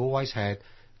saying is we've always had,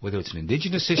 whether it's an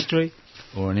Indigenous history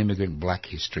or an immigrant black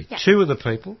history. Yep. Two of the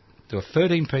people, there were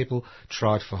 13 people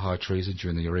tried for high treason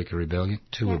during the Eureka Rebellion.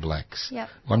 Two were blacks. Yep.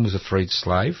 One was a freed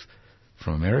slave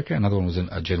from America, another one was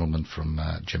a gentleman from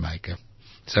Jamaica.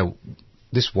 So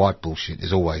this white bullshit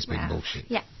has always been bullshit.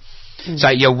 Yeah. So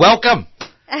you're welcome.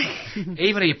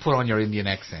 Even if you put on your Indian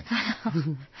accent.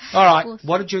 All right. Awesome.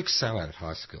 What did you excel at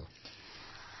high school?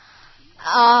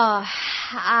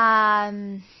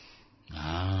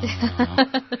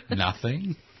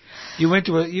 Nothing.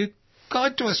 You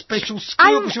got to a special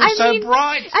school because you were so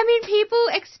bright. I mean, people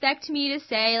expect me to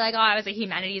say, like, oh, I was a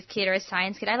humanities kid or a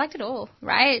science kid. I liked it all,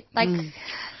 right? Like...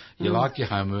 You liked your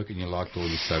homework and you liked all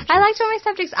your subjects. I liked all my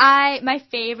subjects. My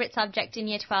favourite subject in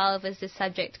Year 12 was this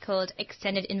subject called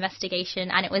Extended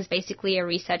Investigation, and it was basically a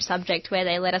research subject where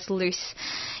they let us loose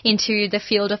into the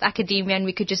field of academia, and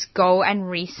we could just go and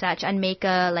research and make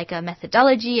a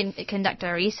methodology and conduct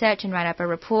our research and write up a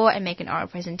report and make an oral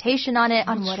presentation on it,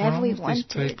 on whatever we wanted.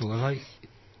 These people are like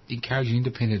encouraging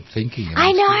independent thinking.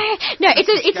 I know. No,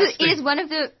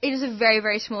 it is a very,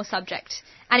 very small subject.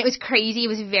 And it was crazy. It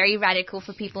was very radical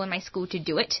for people in my school to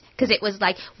do it. Because it was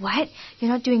like, what?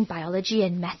 You're not doing biology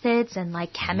and methods and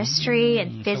like chemistry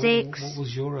and physics. So what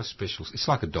was your special? It's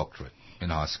like a doctorate in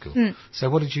high school. So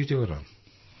what did you do it on?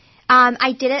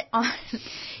 I did it on...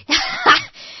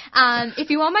 if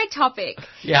you want my topic...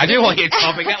 Yeah, I do want your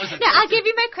topic. That was No, I'll give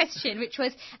you my question, which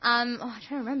was... I'm trying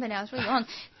to remember now. It's really long.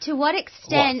 To what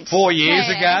extent... 4 years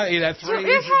ago? 3 years ago?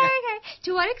 Okay.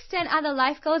 To what extent are the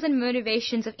life goals and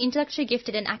motivations of intellectually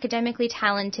gifted and academically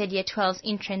talented Year 12s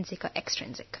intrinsic or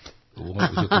extrinsic? What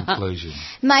was your conclusion?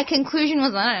 My conclusion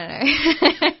was, I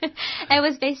don't know. It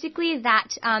was basically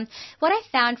that what I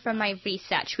found from my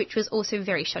research, which was also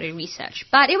very shoddy research,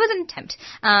 but it was an attempt,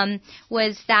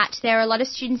 was that there are a lot of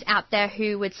students out there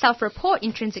who would self-report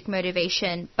intrinsic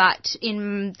motivation, but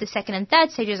in the second and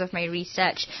third stages of my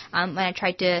research, when I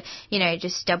tried to,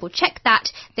 just double-check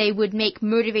that, they would make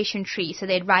motivation trees. So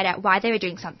they'd write out why they were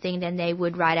doing something, then they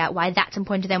would write out why that's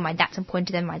important to them, why that's important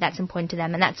to them, why that's important to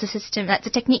them, and that's a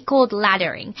technique called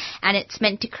laddering, and it's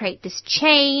meant to create this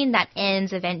chain that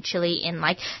ends eventually in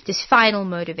like this final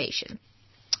motivation.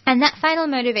 And that final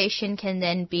motivation can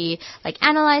then be like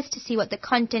analyzed to see what the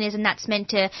content is, and that's meant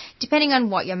to, depending on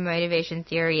what your motivation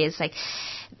theory is, like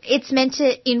it's meant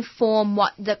to inform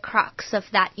what the crux of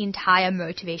that entire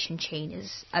motivation chain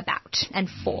is about and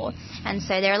for. And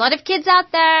so there are a lot of kids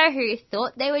out there who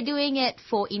thought they were doing it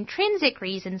for intrinsic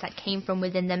reasons that came from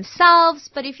within themselves,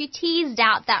 but if you teased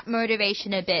out that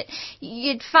motivation a bit,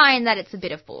 you'd find that it's a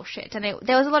bit of bullshit. And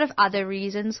there was a lot of other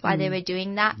reasons why they were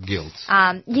doing that. Guilt.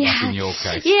 Yeah. Like in your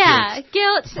case. Yeah,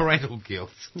 guilt. Parental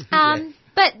guilt.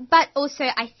 But also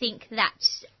I think that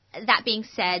being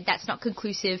said, that's not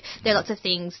conclusive. There are lots of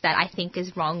things that I think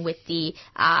is wrong with the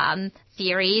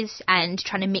theories, and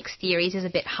trying to mix theories is a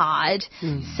bit hard.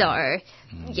 So,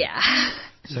 yeah.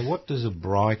 So what does a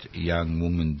bright young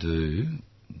woman do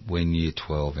when Year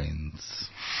 12 ends?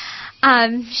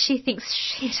 She thinks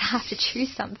she'd have to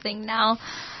choose something now.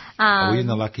 Are we in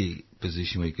the lucky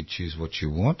position where you could choose what you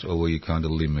want, or were you kind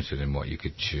of limited in what you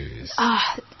could choose?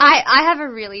 I have a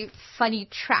really funny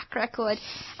track record.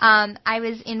 I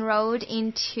was enrolled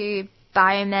into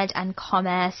biomed and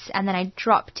commerce, and then I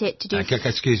dropped it to do...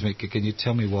 Excuse me, can you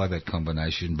tell me why that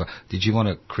combination? But did you want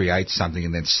to create something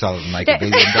and then sell it and make $1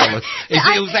 billion?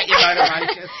 Was that your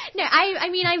motivation? No, I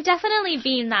mean, I've definitely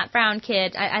been that brown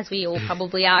kid, as we all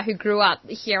probably are, who grew up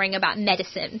hearing about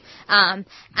medicine.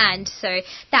 And so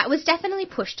that was definitely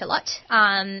pushed a lot.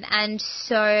 And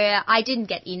so I didn't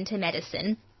get into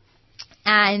medicine.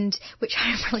 And which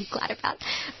I'm really glad about,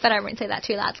 but I won't say that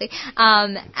too loudly.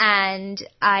 And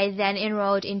I then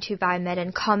enrolled into biomed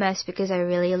and commerce because I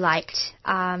really liked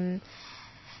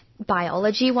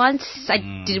biology once.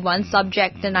 I did one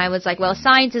subject and I was like, well,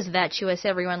 science is virtuous.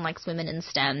 Everyone likes women in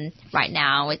STEM right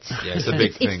now. It's the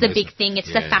big thing. It's the big thing.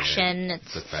 It's the fashion. Yeah.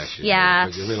 It's the fashion. Yeah.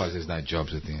 But you realise there's no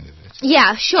jobs at the end of it.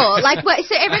 Yeah, sure.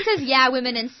 So everyone says,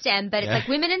 women in STEM, but it's like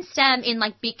women in STEM in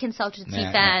like big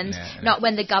consultancy firms, not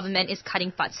when the government is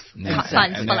cutting funds for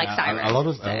like sirens.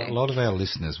 A lot of our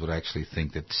listeners would actually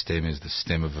think that STEM is the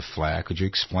stem of a flower. Could you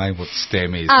explain what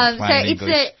STEM is? So it's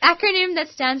an acronym that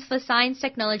stands for Science,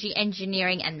 Technology,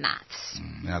 Engineering, and Maths.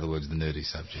 In other words, the nerdy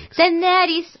subjects. The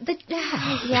nerdy,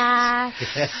 yeah.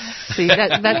 See,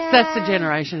 that's the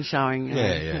generation showing.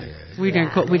 We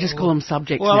just call them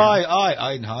subjects. Well, now.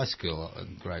 I in high school,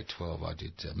 in grade 12, I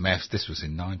did maths. This was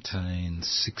in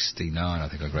 1969, I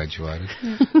think I graduated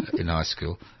in high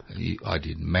school. I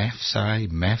did maths A,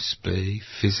 maths B,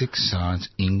 physics, science,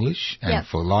 English, and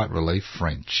for light relief,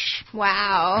 French.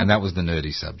 Wow. And that was the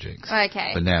nerdy subjects.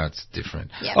 Okay. But now it's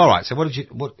different. Yep. All right. So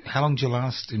how long did you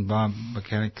last in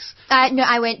biomechanics? No,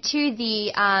 I went to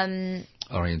the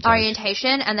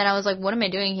orientation, and then I was like, what am I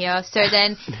doing here? So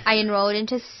then I enrolled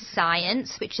into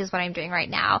science, which is what I'm doing right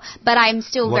now. But I'm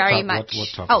still very much...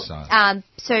 What type of science?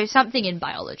 So something in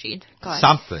biology.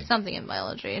 Something? Something in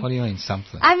biology. What do you mean,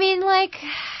 something? I mean, like...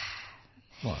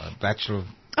 What, a Bachelor of...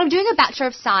 I'm doing a Bachelor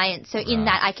of Science, so in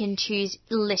that I can choose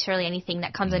literally anything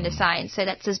that comes under science. So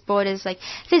that's as broad as like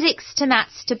physics to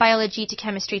maths to biology to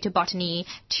chemistry to botany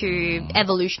to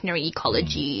evolutionary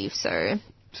ecology. So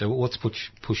what's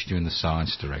pushed you in the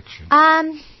science direction?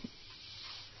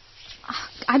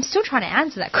 I'm still trying to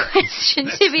answer that question,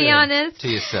 to be honest. To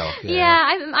yourself,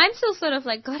 I'm still sort of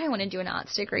like, God, I want to do an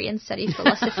arts degree and study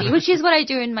philosophy, which is what I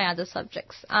do in my other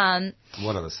subjects.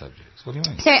 What other subjects? What do you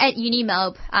mean? So at Uni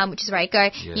Melb, which is where I go,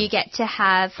 you get to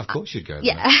have... Of course you'd go there.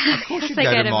 Yeah. Of course you'd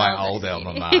go to my old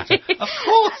alma mater. Of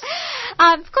course.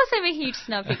 Of course I'm a huge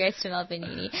snob who goes to Melbourne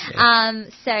Uni. Yeah.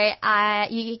 So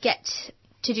you get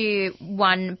to do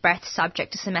one breadth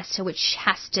subject a semester, which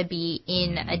has to be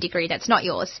in a degree that's not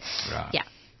yours. Right. Yeah.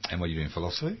 And what are you doing,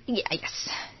 philosophy? Yeah, yes.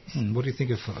 What do you think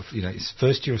of, it's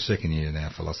first year or second year now,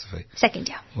 philosophy? Second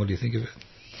year. What do you think of it?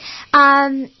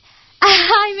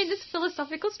 I'm in this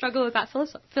philosophical struggle about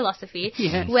philosophy,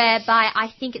 whereby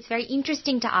I think it's very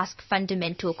interesting to ask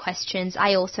fundamental questions.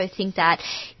 I also think that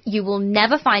you will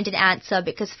never find an answer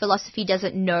because philosophy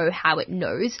doesn't know how it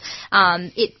knows.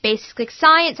 It basically,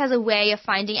 science has a way of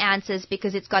finding answers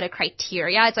because it's got a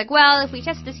criteria. It's like, well, if we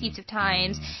test this heaps of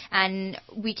times, and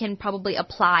we can probably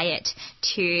apply it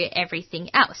to everything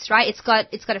else, right? It's got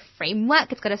a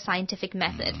framework. It's got a scientific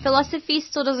method. Philosophy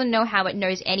still doesn't know how it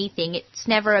knows anything. It's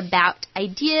never about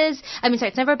ideas.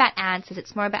 It's never about answers.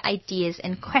 It's more about ideas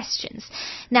and questions.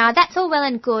 Now, that's all well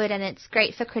and good, and it's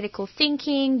great for critical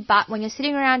thinking, but when you're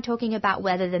sitting around talking about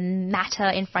whether the matter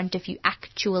in front of you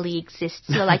actually exists,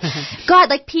 you're like, God,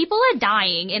 like, people are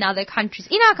dying in other countries,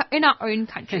 in our own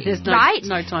country, right?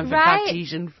 No time for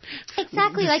Cartesian.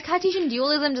 Exactly, like Cartesian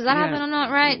dualism, does that happen or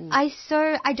not, right?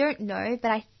 I don't know, but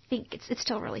I think it's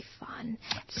still really fun.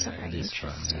 It's still very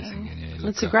interesting.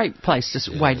 It's a great place,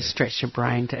 way to stretch your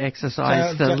brain, to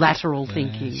exercise the lateral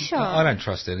thinking. Sure. I don't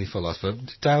trust any philosopher.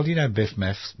 Dale, do you know Beth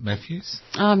Matthews?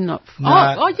 I'm not. No.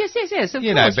 Yes. Of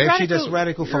you course. Know Beth, she does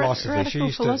radical philosophy.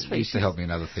 Radical She used to help me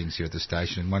in other things here at the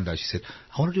station. And one day she said,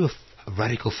 I want to do a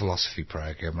radical philosophy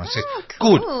program. And I said,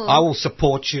 cool. Good, I will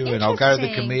support you and I'll go to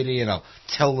the committee and I'll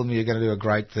tell them you're going to do a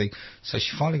great thing. So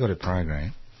she finally got a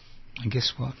program. And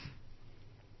guess what?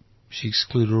 She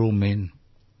excluded all men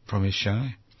from his show.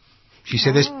 She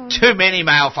said, there's too many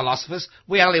male philosophers.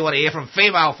 We only want to hear from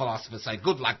female philosophers, so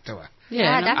good luck to her.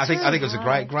 Yeah, I think it was a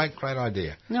great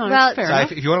idea. No, well, fair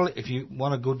enough. If you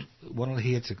want to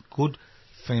hear to good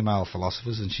female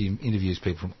philosophers, and she interviews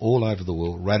people from all over the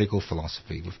world, radical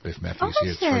philosophy with Beth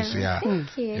Matthews here at 3CR.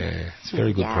 Thank you. Yeah, it's a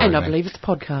very good program. And I believe it's a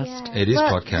podcast. Yeah. It is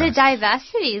podcast. The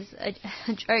diversity is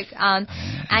a joke.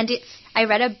 And I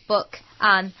read a book,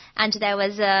 and there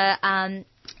was a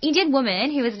Indian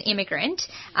woman who was an immigrant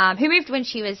who moved when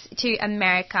she was to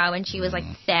America when she was like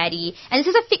 30. And this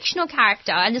is a fictional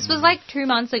character, and this was like 2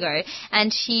 months ago.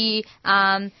 And she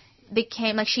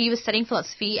became, like, she was studying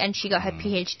philosophy and she got her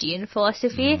PhD in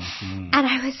philosophy. And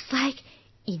I was like,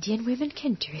 Indian women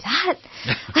can do that?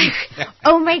 Like,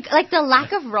 oh my, like the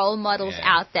lack of role models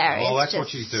out there. Well, that's just, what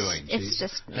she's doing. It's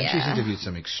just, and she's interviewed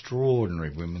some extraordinary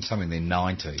women, some in their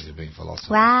 90s who've been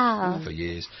philosophers for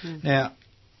years. Now,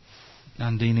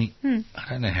 Nandini, I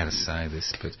don't know how to say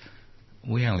this, but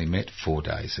we only met 4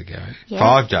 days ago,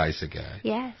 5 days ago.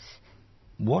 Yes.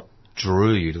 What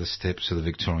drew you to the steps of the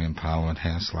Victorian Parliament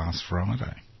House last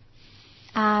Friday?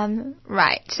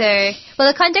 Right. So,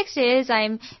 well, the context is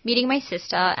I'm meeting my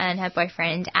sister and her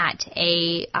boyfriend at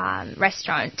a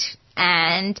restaurant,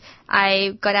 and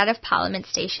I got out of Parliament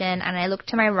Station and I looked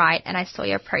to my right and I saw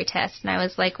your protest, and I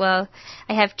was like, well,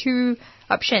 I have 2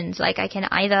 options. Like, I can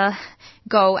either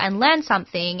go and learn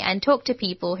something and talk to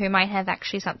people who might have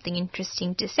actually something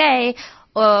interesting to say,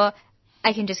 or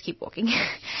I can just keep walking.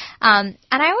 And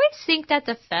I always think that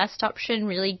the first option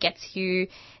really gets you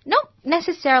not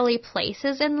necessarily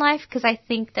places in life, because I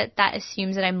think that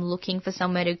assumes that I'm looking for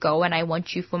somewhere to go and I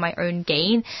want you for my own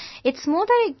gain. It's more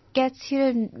that it gets you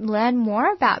to learn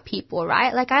more about people,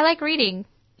 right? Like, I like reading.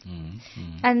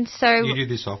 And so you do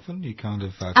this often. You kind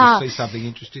of see something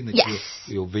interesting that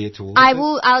you'll veer towards.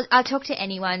 I'll talk to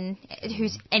anyone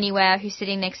who's anywhere who's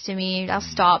sitting next to me. I'll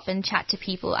stop and chat to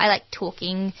people. I like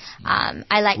talking.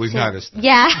 We've noticed.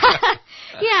 Yeah,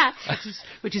 yeah.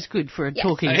 Which is good for a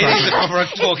talking. It is for a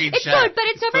talking it's chat. Good, but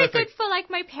it's not very good for like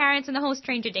my parents and the whole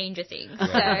stranger danger thing.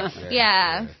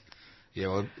 Yeah,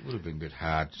 well, it would have been a bit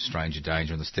hard, stranger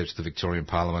danger on the steps of the Victorian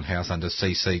Parliament House under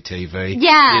CCTV.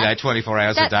 Yeah. 24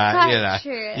 hours a day. That's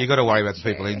true. You've got to worry about the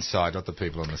people inside, not the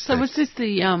people on the steps. So was this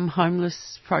the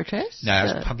homeless protest? No,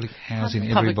 it's public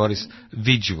housing, everybody's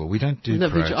vigil. We don't do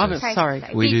protests. Sorry.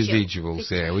 We do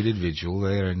vigils, we did vigil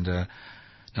there, and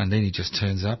Nandini just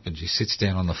turns up and she sits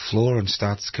down on the floor and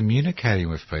starts communicating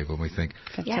with people, and we think,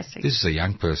 fantastic. This is a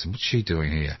young person. What's she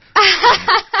doing here?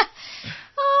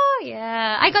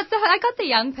 Yeah, I got the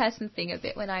young person thing a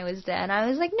bit when I was there, and I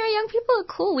was like, no, young people are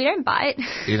cool. We don't bite.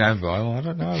 You don't bite? Well, I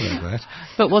don't know about that.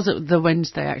 But was it the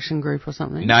Wednesday Action Group or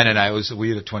something? No. We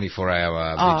had a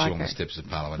 24-hour vigil on the steps of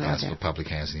Parliament House for public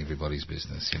housing, everybody's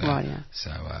business. Right, yeah.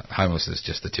 So homelessness is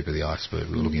just the tip of the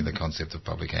iceberg. We were looking at the concept of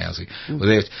public housing.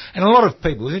 Well, and a lot of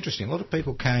people, it was interesting, a lot of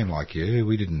people came like you, who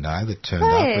we didn't know, that turned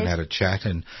up and had a chat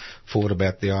and thought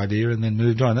about the idea and then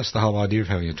moved on. That's the whole idea of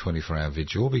having a 24-hour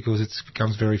vigil, because it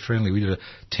becomes very friendly. We did a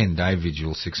 10-day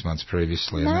vigil 6 months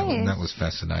previously, and that was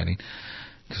fascinating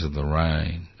because of the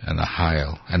rain and the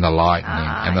hail and the lightning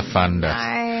and the thunder.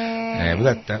 Yeah,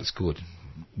 but that's good.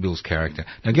 Bill's character.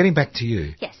 Now, getting back to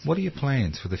you. Yes. What are your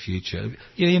plans for the future?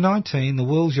 You're 19, the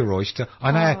world's your oyster.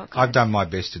 I know I've done my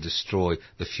best to destroy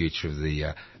the future of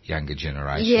the younger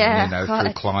generation. Yeah,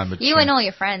 through climate change. You and all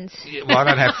your friends. Yeah, well, I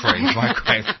don't have friends.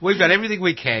 We've done everything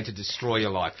we can to destroy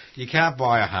your life. You can't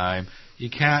buy a home. You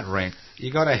can't rent.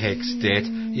 You got a HECS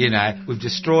debt. We've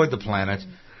destroyed the planet.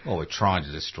 Well, we're trying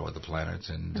to destroy the planet,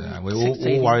 and we're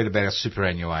all worried about our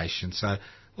superannuation. So,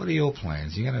 what are your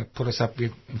plans? Are you going to put us up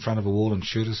in front of a wall and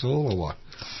shoot us all, or what?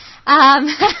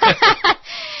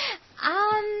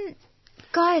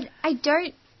 God, I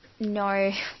don't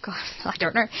know. God, I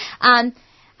don't know. I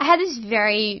have this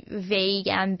very vague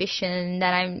ambition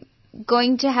that I'm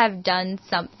going to have done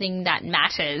something that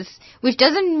matters, which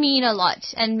doesn't mean a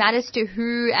lot, and matters to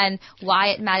who and why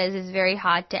it matters is very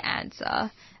hard to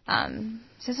answer.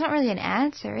 So it's not really an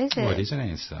answer, is it? Well, it is an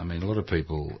answer. I mean, a lot of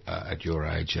people at your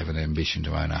age have an ambition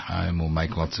to own a home or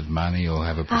make lots of money or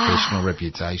have a professional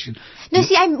reputation. No,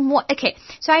 see,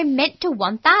 so I'm meant to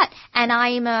want that, and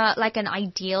I'm like an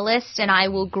idealist, and I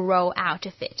will grow out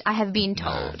of it. I have been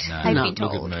told. Been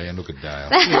told. Look at me and look at Dale.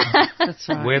 That's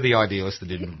right. We're the idealists that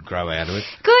didn't grow out of it.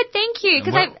 Good, thank you.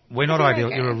 We're not ideal.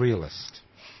 You're a realist.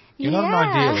 You're not an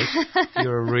idealist.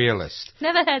 You're a realist.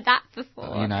 Never heard that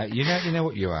before. You know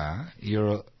what you are.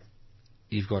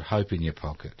 You've got hope in your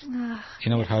pocket. You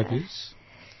know what hope is?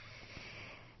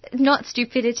 Not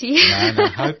stupidity.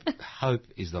 No. Hope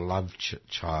is the love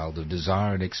child of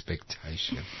desire and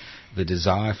expectation. The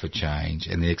desire for change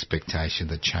and the expectation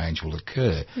that change will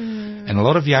occur. And a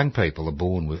lot of young people are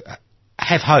born with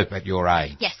have hope at your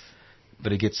age. Yes.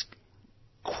 But it gets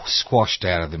squashed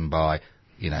out of them by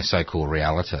so-called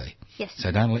reality. Yes.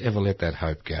 So don't ever let that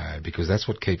hope go, because that's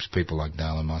what keeps people like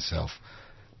Dale and myself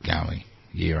going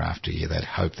year after year, that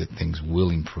hope that things will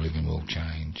improve and will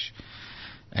change.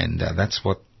 And that's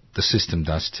what the system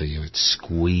does to you. It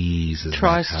squeezes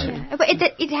that hope. Yeah. But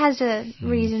it has a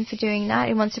reason for doing that.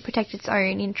 It wants to protect its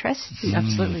own interests.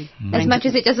 Absolutely. As much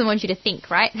as it doesn't want you to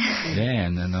think, right? Yeah,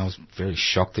 and I was very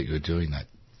shocked that you were doing that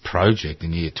project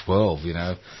in year 12,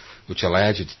 which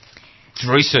allowed you to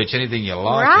research anything you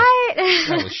like. Right?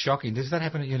 That was shocking. Does that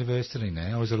happen at university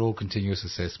now, or is it all continuous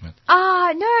assessment?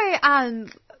 No.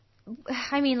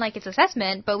 I mean, like, it's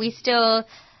assessment, but we still.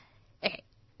 Okay.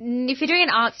 If you're doing an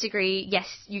arts degree, yes,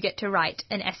 you get to write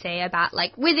an essay about,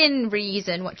 like, within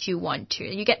reason what you want to.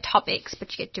 You get topics,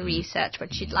 but you get to research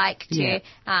what you'd like to.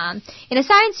 Yeah. In a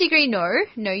science degree,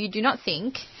 no, you do not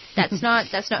think. That's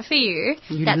not for you.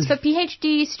 That's for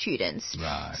PhD students.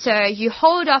 Right. So you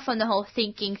hold off on the whole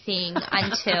thinking thing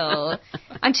until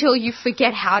you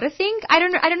forget how to think. I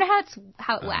don't know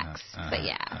how it works, but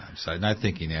yeah. So no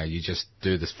thinking now. You just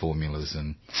do the formulas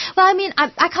and. Well, I mean,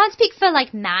 I can't speak for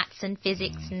like maths and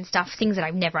physics and stuff, things that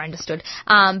I've never understood.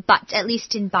 But at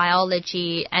least in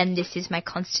biology, and this is my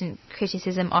constant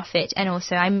criticism of it, and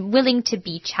also I'm willing to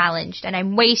be challenged, and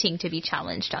I'm waiting to be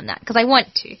challenged on that because I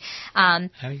want to. How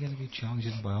are you going to be challenged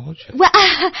in biology? Well,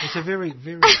 it's a very.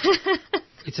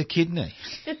 It's a kidney.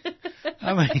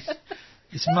 I mean,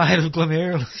 it's made of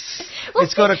glomerulus. Well,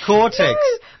 it's got a cortex. No,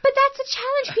 but that's a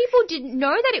challenge. People didn't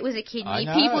know that it was a kidney. I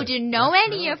know. People didn't know That's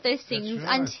any right. of those things That's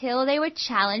right. until they were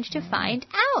challenged to find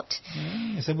out.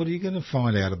 Yeah, so what are you going to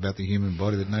find out about the human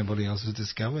body that nobody else has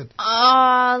discovered?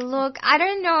 Oh, look, I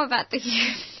don't know about the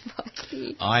human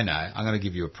body. I know. I'm going to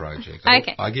give you a project.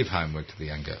 Okay. I give homework to the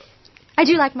younger. I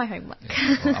do like my homework.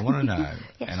 Yeah, well, I want to know,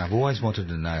 Yes. and I've always wanted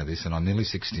to know this, and I'm nearly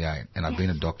 68, and I've been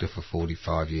a doctor for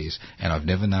 45 years, and I've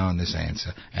never known this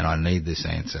answer, and I need this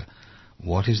answer.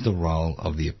 What is the role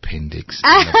of the appendix in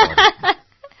the body?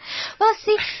 Well,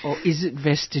 see, Or is it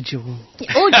vestigial?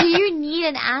 or do you need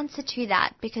an answer to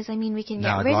that? Because, I mean, we can No,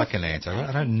 get I'd rid like of... an answer.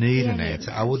 I don't need You an need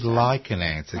answer. an I would answer. like an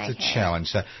answer. It's Okay. a challenge.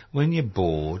 So when you're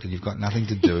bored and you've got nothing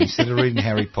to do, instead of reading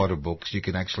Harry Potter books, you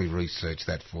can actually research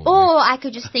that for me. Or I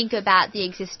could just think about the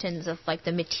existence of, like,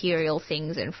 the material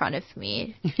things in front of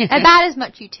me. About as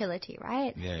much utility,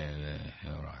 right? Yeah.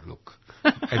 All right, look.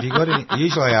 Have you got any...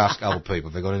 Usually I ask old people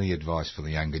if they've got any advice for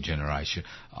the younger generation.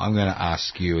 I'm going to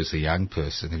ask you as a young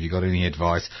person, have you got any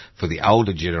advice for the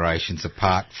older generations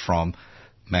apart from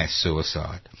mass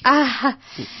suicide? My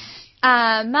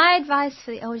advice for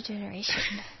the older generation.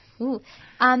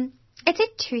 I'd say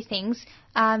two things.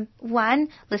 One,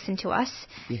 listen to us.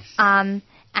 Yes.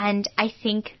 And I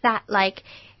think that, like,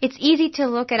 it's easy to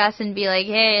look at us and be like,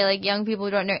 hey, like, young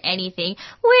people don't know anything,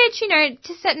 which, you know,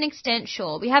 to a certain extent,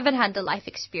 sure, we haven't had the life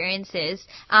experiences.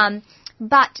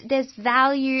 But there's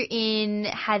value in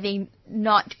having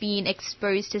not been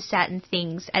exposed to certain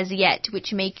things as yet,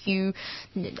 which make you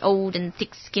old and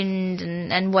thick-skinned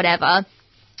and whatever.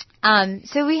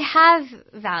 So we have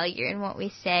value in what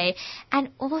we say. And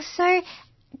also,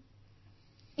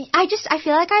 I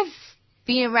feel like I've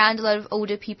been around a lot of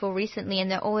older people recently, and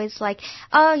they're always like,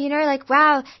 oh, you know, like,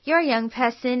 wow, you're a young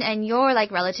person and you're, like,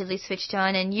 relatively switched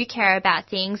on and you care about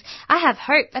things. I have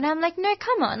hope. And I'm like, no,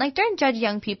 come on, like, don't judge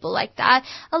young people like that.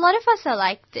 A lot of us are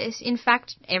like this. In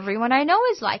fact, everyone I know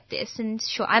is like this. And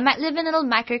sure, I might live in a little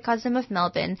microcosm of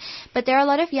Melbourne, but there are a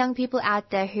lot of young people out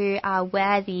there who are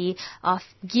worthy of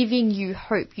giving you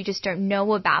hope. You just don't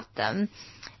know about them.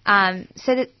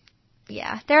 So that,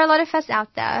 yeah, there are a lot of us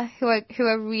out there who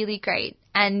are really great,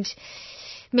 and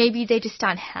maybe they just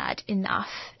aren't heard enough,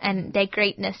 and their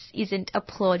greatness isn't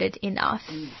applauded enough.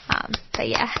 But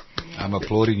yeah. I'm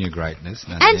applauding your greatness.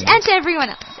 And to everyone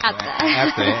else out there.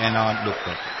 Out there, and look,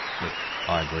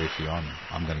 I agree with you.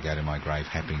 I'm going to go to my grave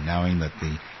happy knowing that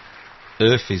the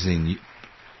earth is in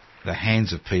the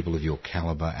hands of people of your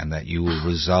calibre, and that you will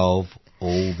resolve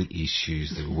all the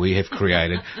issues that we have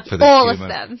created for the all human.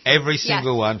 of them. Every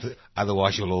single Yes. one.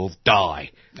 Otherwise, you'll all die.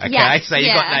 Okay, Yes, so you've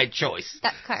yeah. got no choice.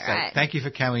 That's quite So right. thank you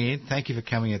for coming in. Thank you for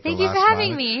coming at Thank the you last for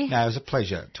having moment. me. No, it was a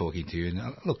pleasure talking to you.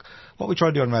 And look, what we try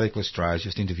to do on Radical Australia is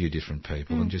just interview different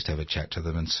people and just have a chat to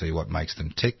them and see what makes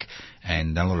them tick.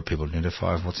 And a lot of people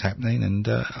identify with what's happening. And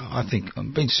I think,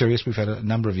 I'm being serious, we've had a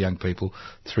number of young people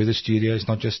through the studios,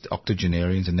 not just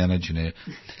octogenarians and nonagenarians.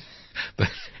 But,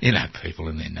 you know, people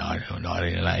in their 19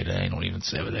 and 18 or even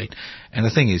 17. And the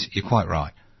thing is, you're quite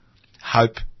right.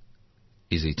 Hope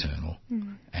is eternal.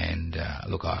 And,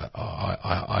 look,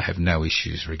 I have no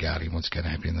issues regarding what's going to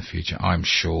happen in the future. I'm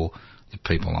sure that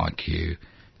people like you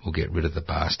will get rid of the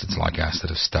bastards like us that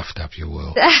have stuffed up your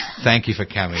world. Thank you for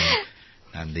coming,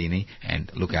 Nandini, and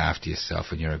look after yourself.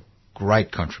 And you're a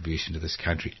great contribution to this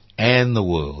country and the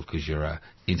world because you're a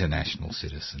international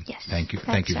citizen. Yes. Thank you. That's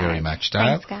Thank you very right. much,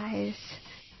 Dale. Thanks, guys.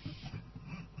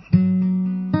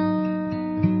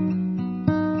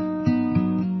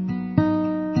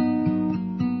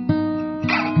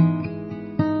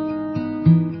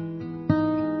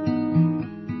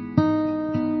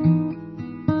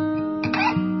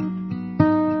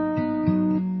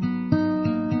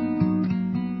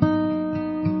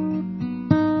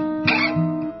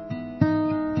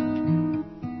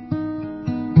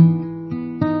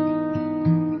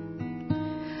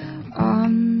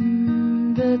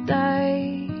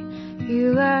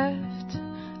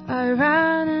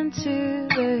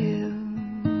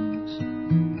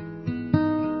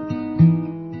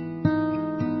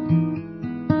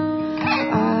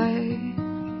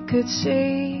 could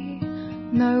see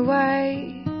no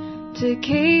way to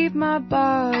keep my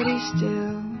body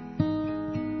still.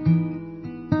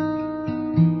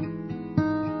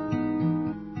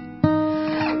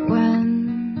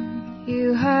 When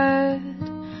you heard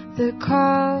the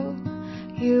call,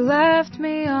 you left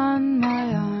me on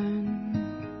my own.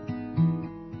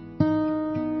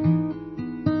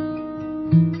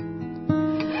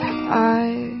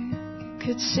 I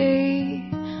could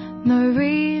see no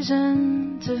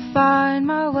reason to find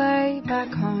my way back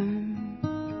home.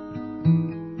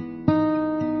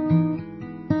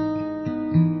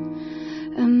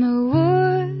 And the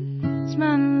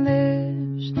woodsman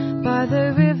lives by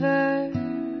the river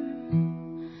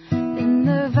in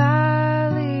the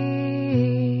valley,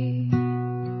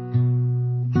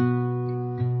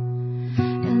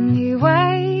 and he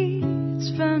waits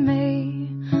for me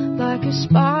like a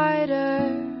spider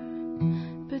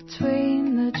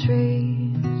between the trees.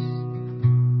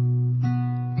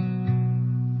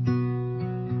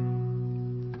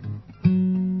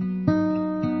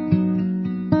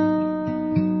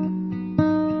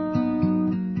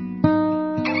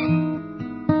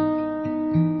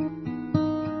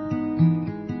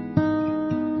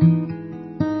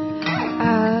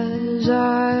 As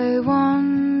I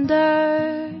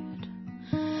wandered,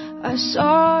 I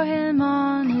saw him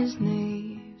on his knees.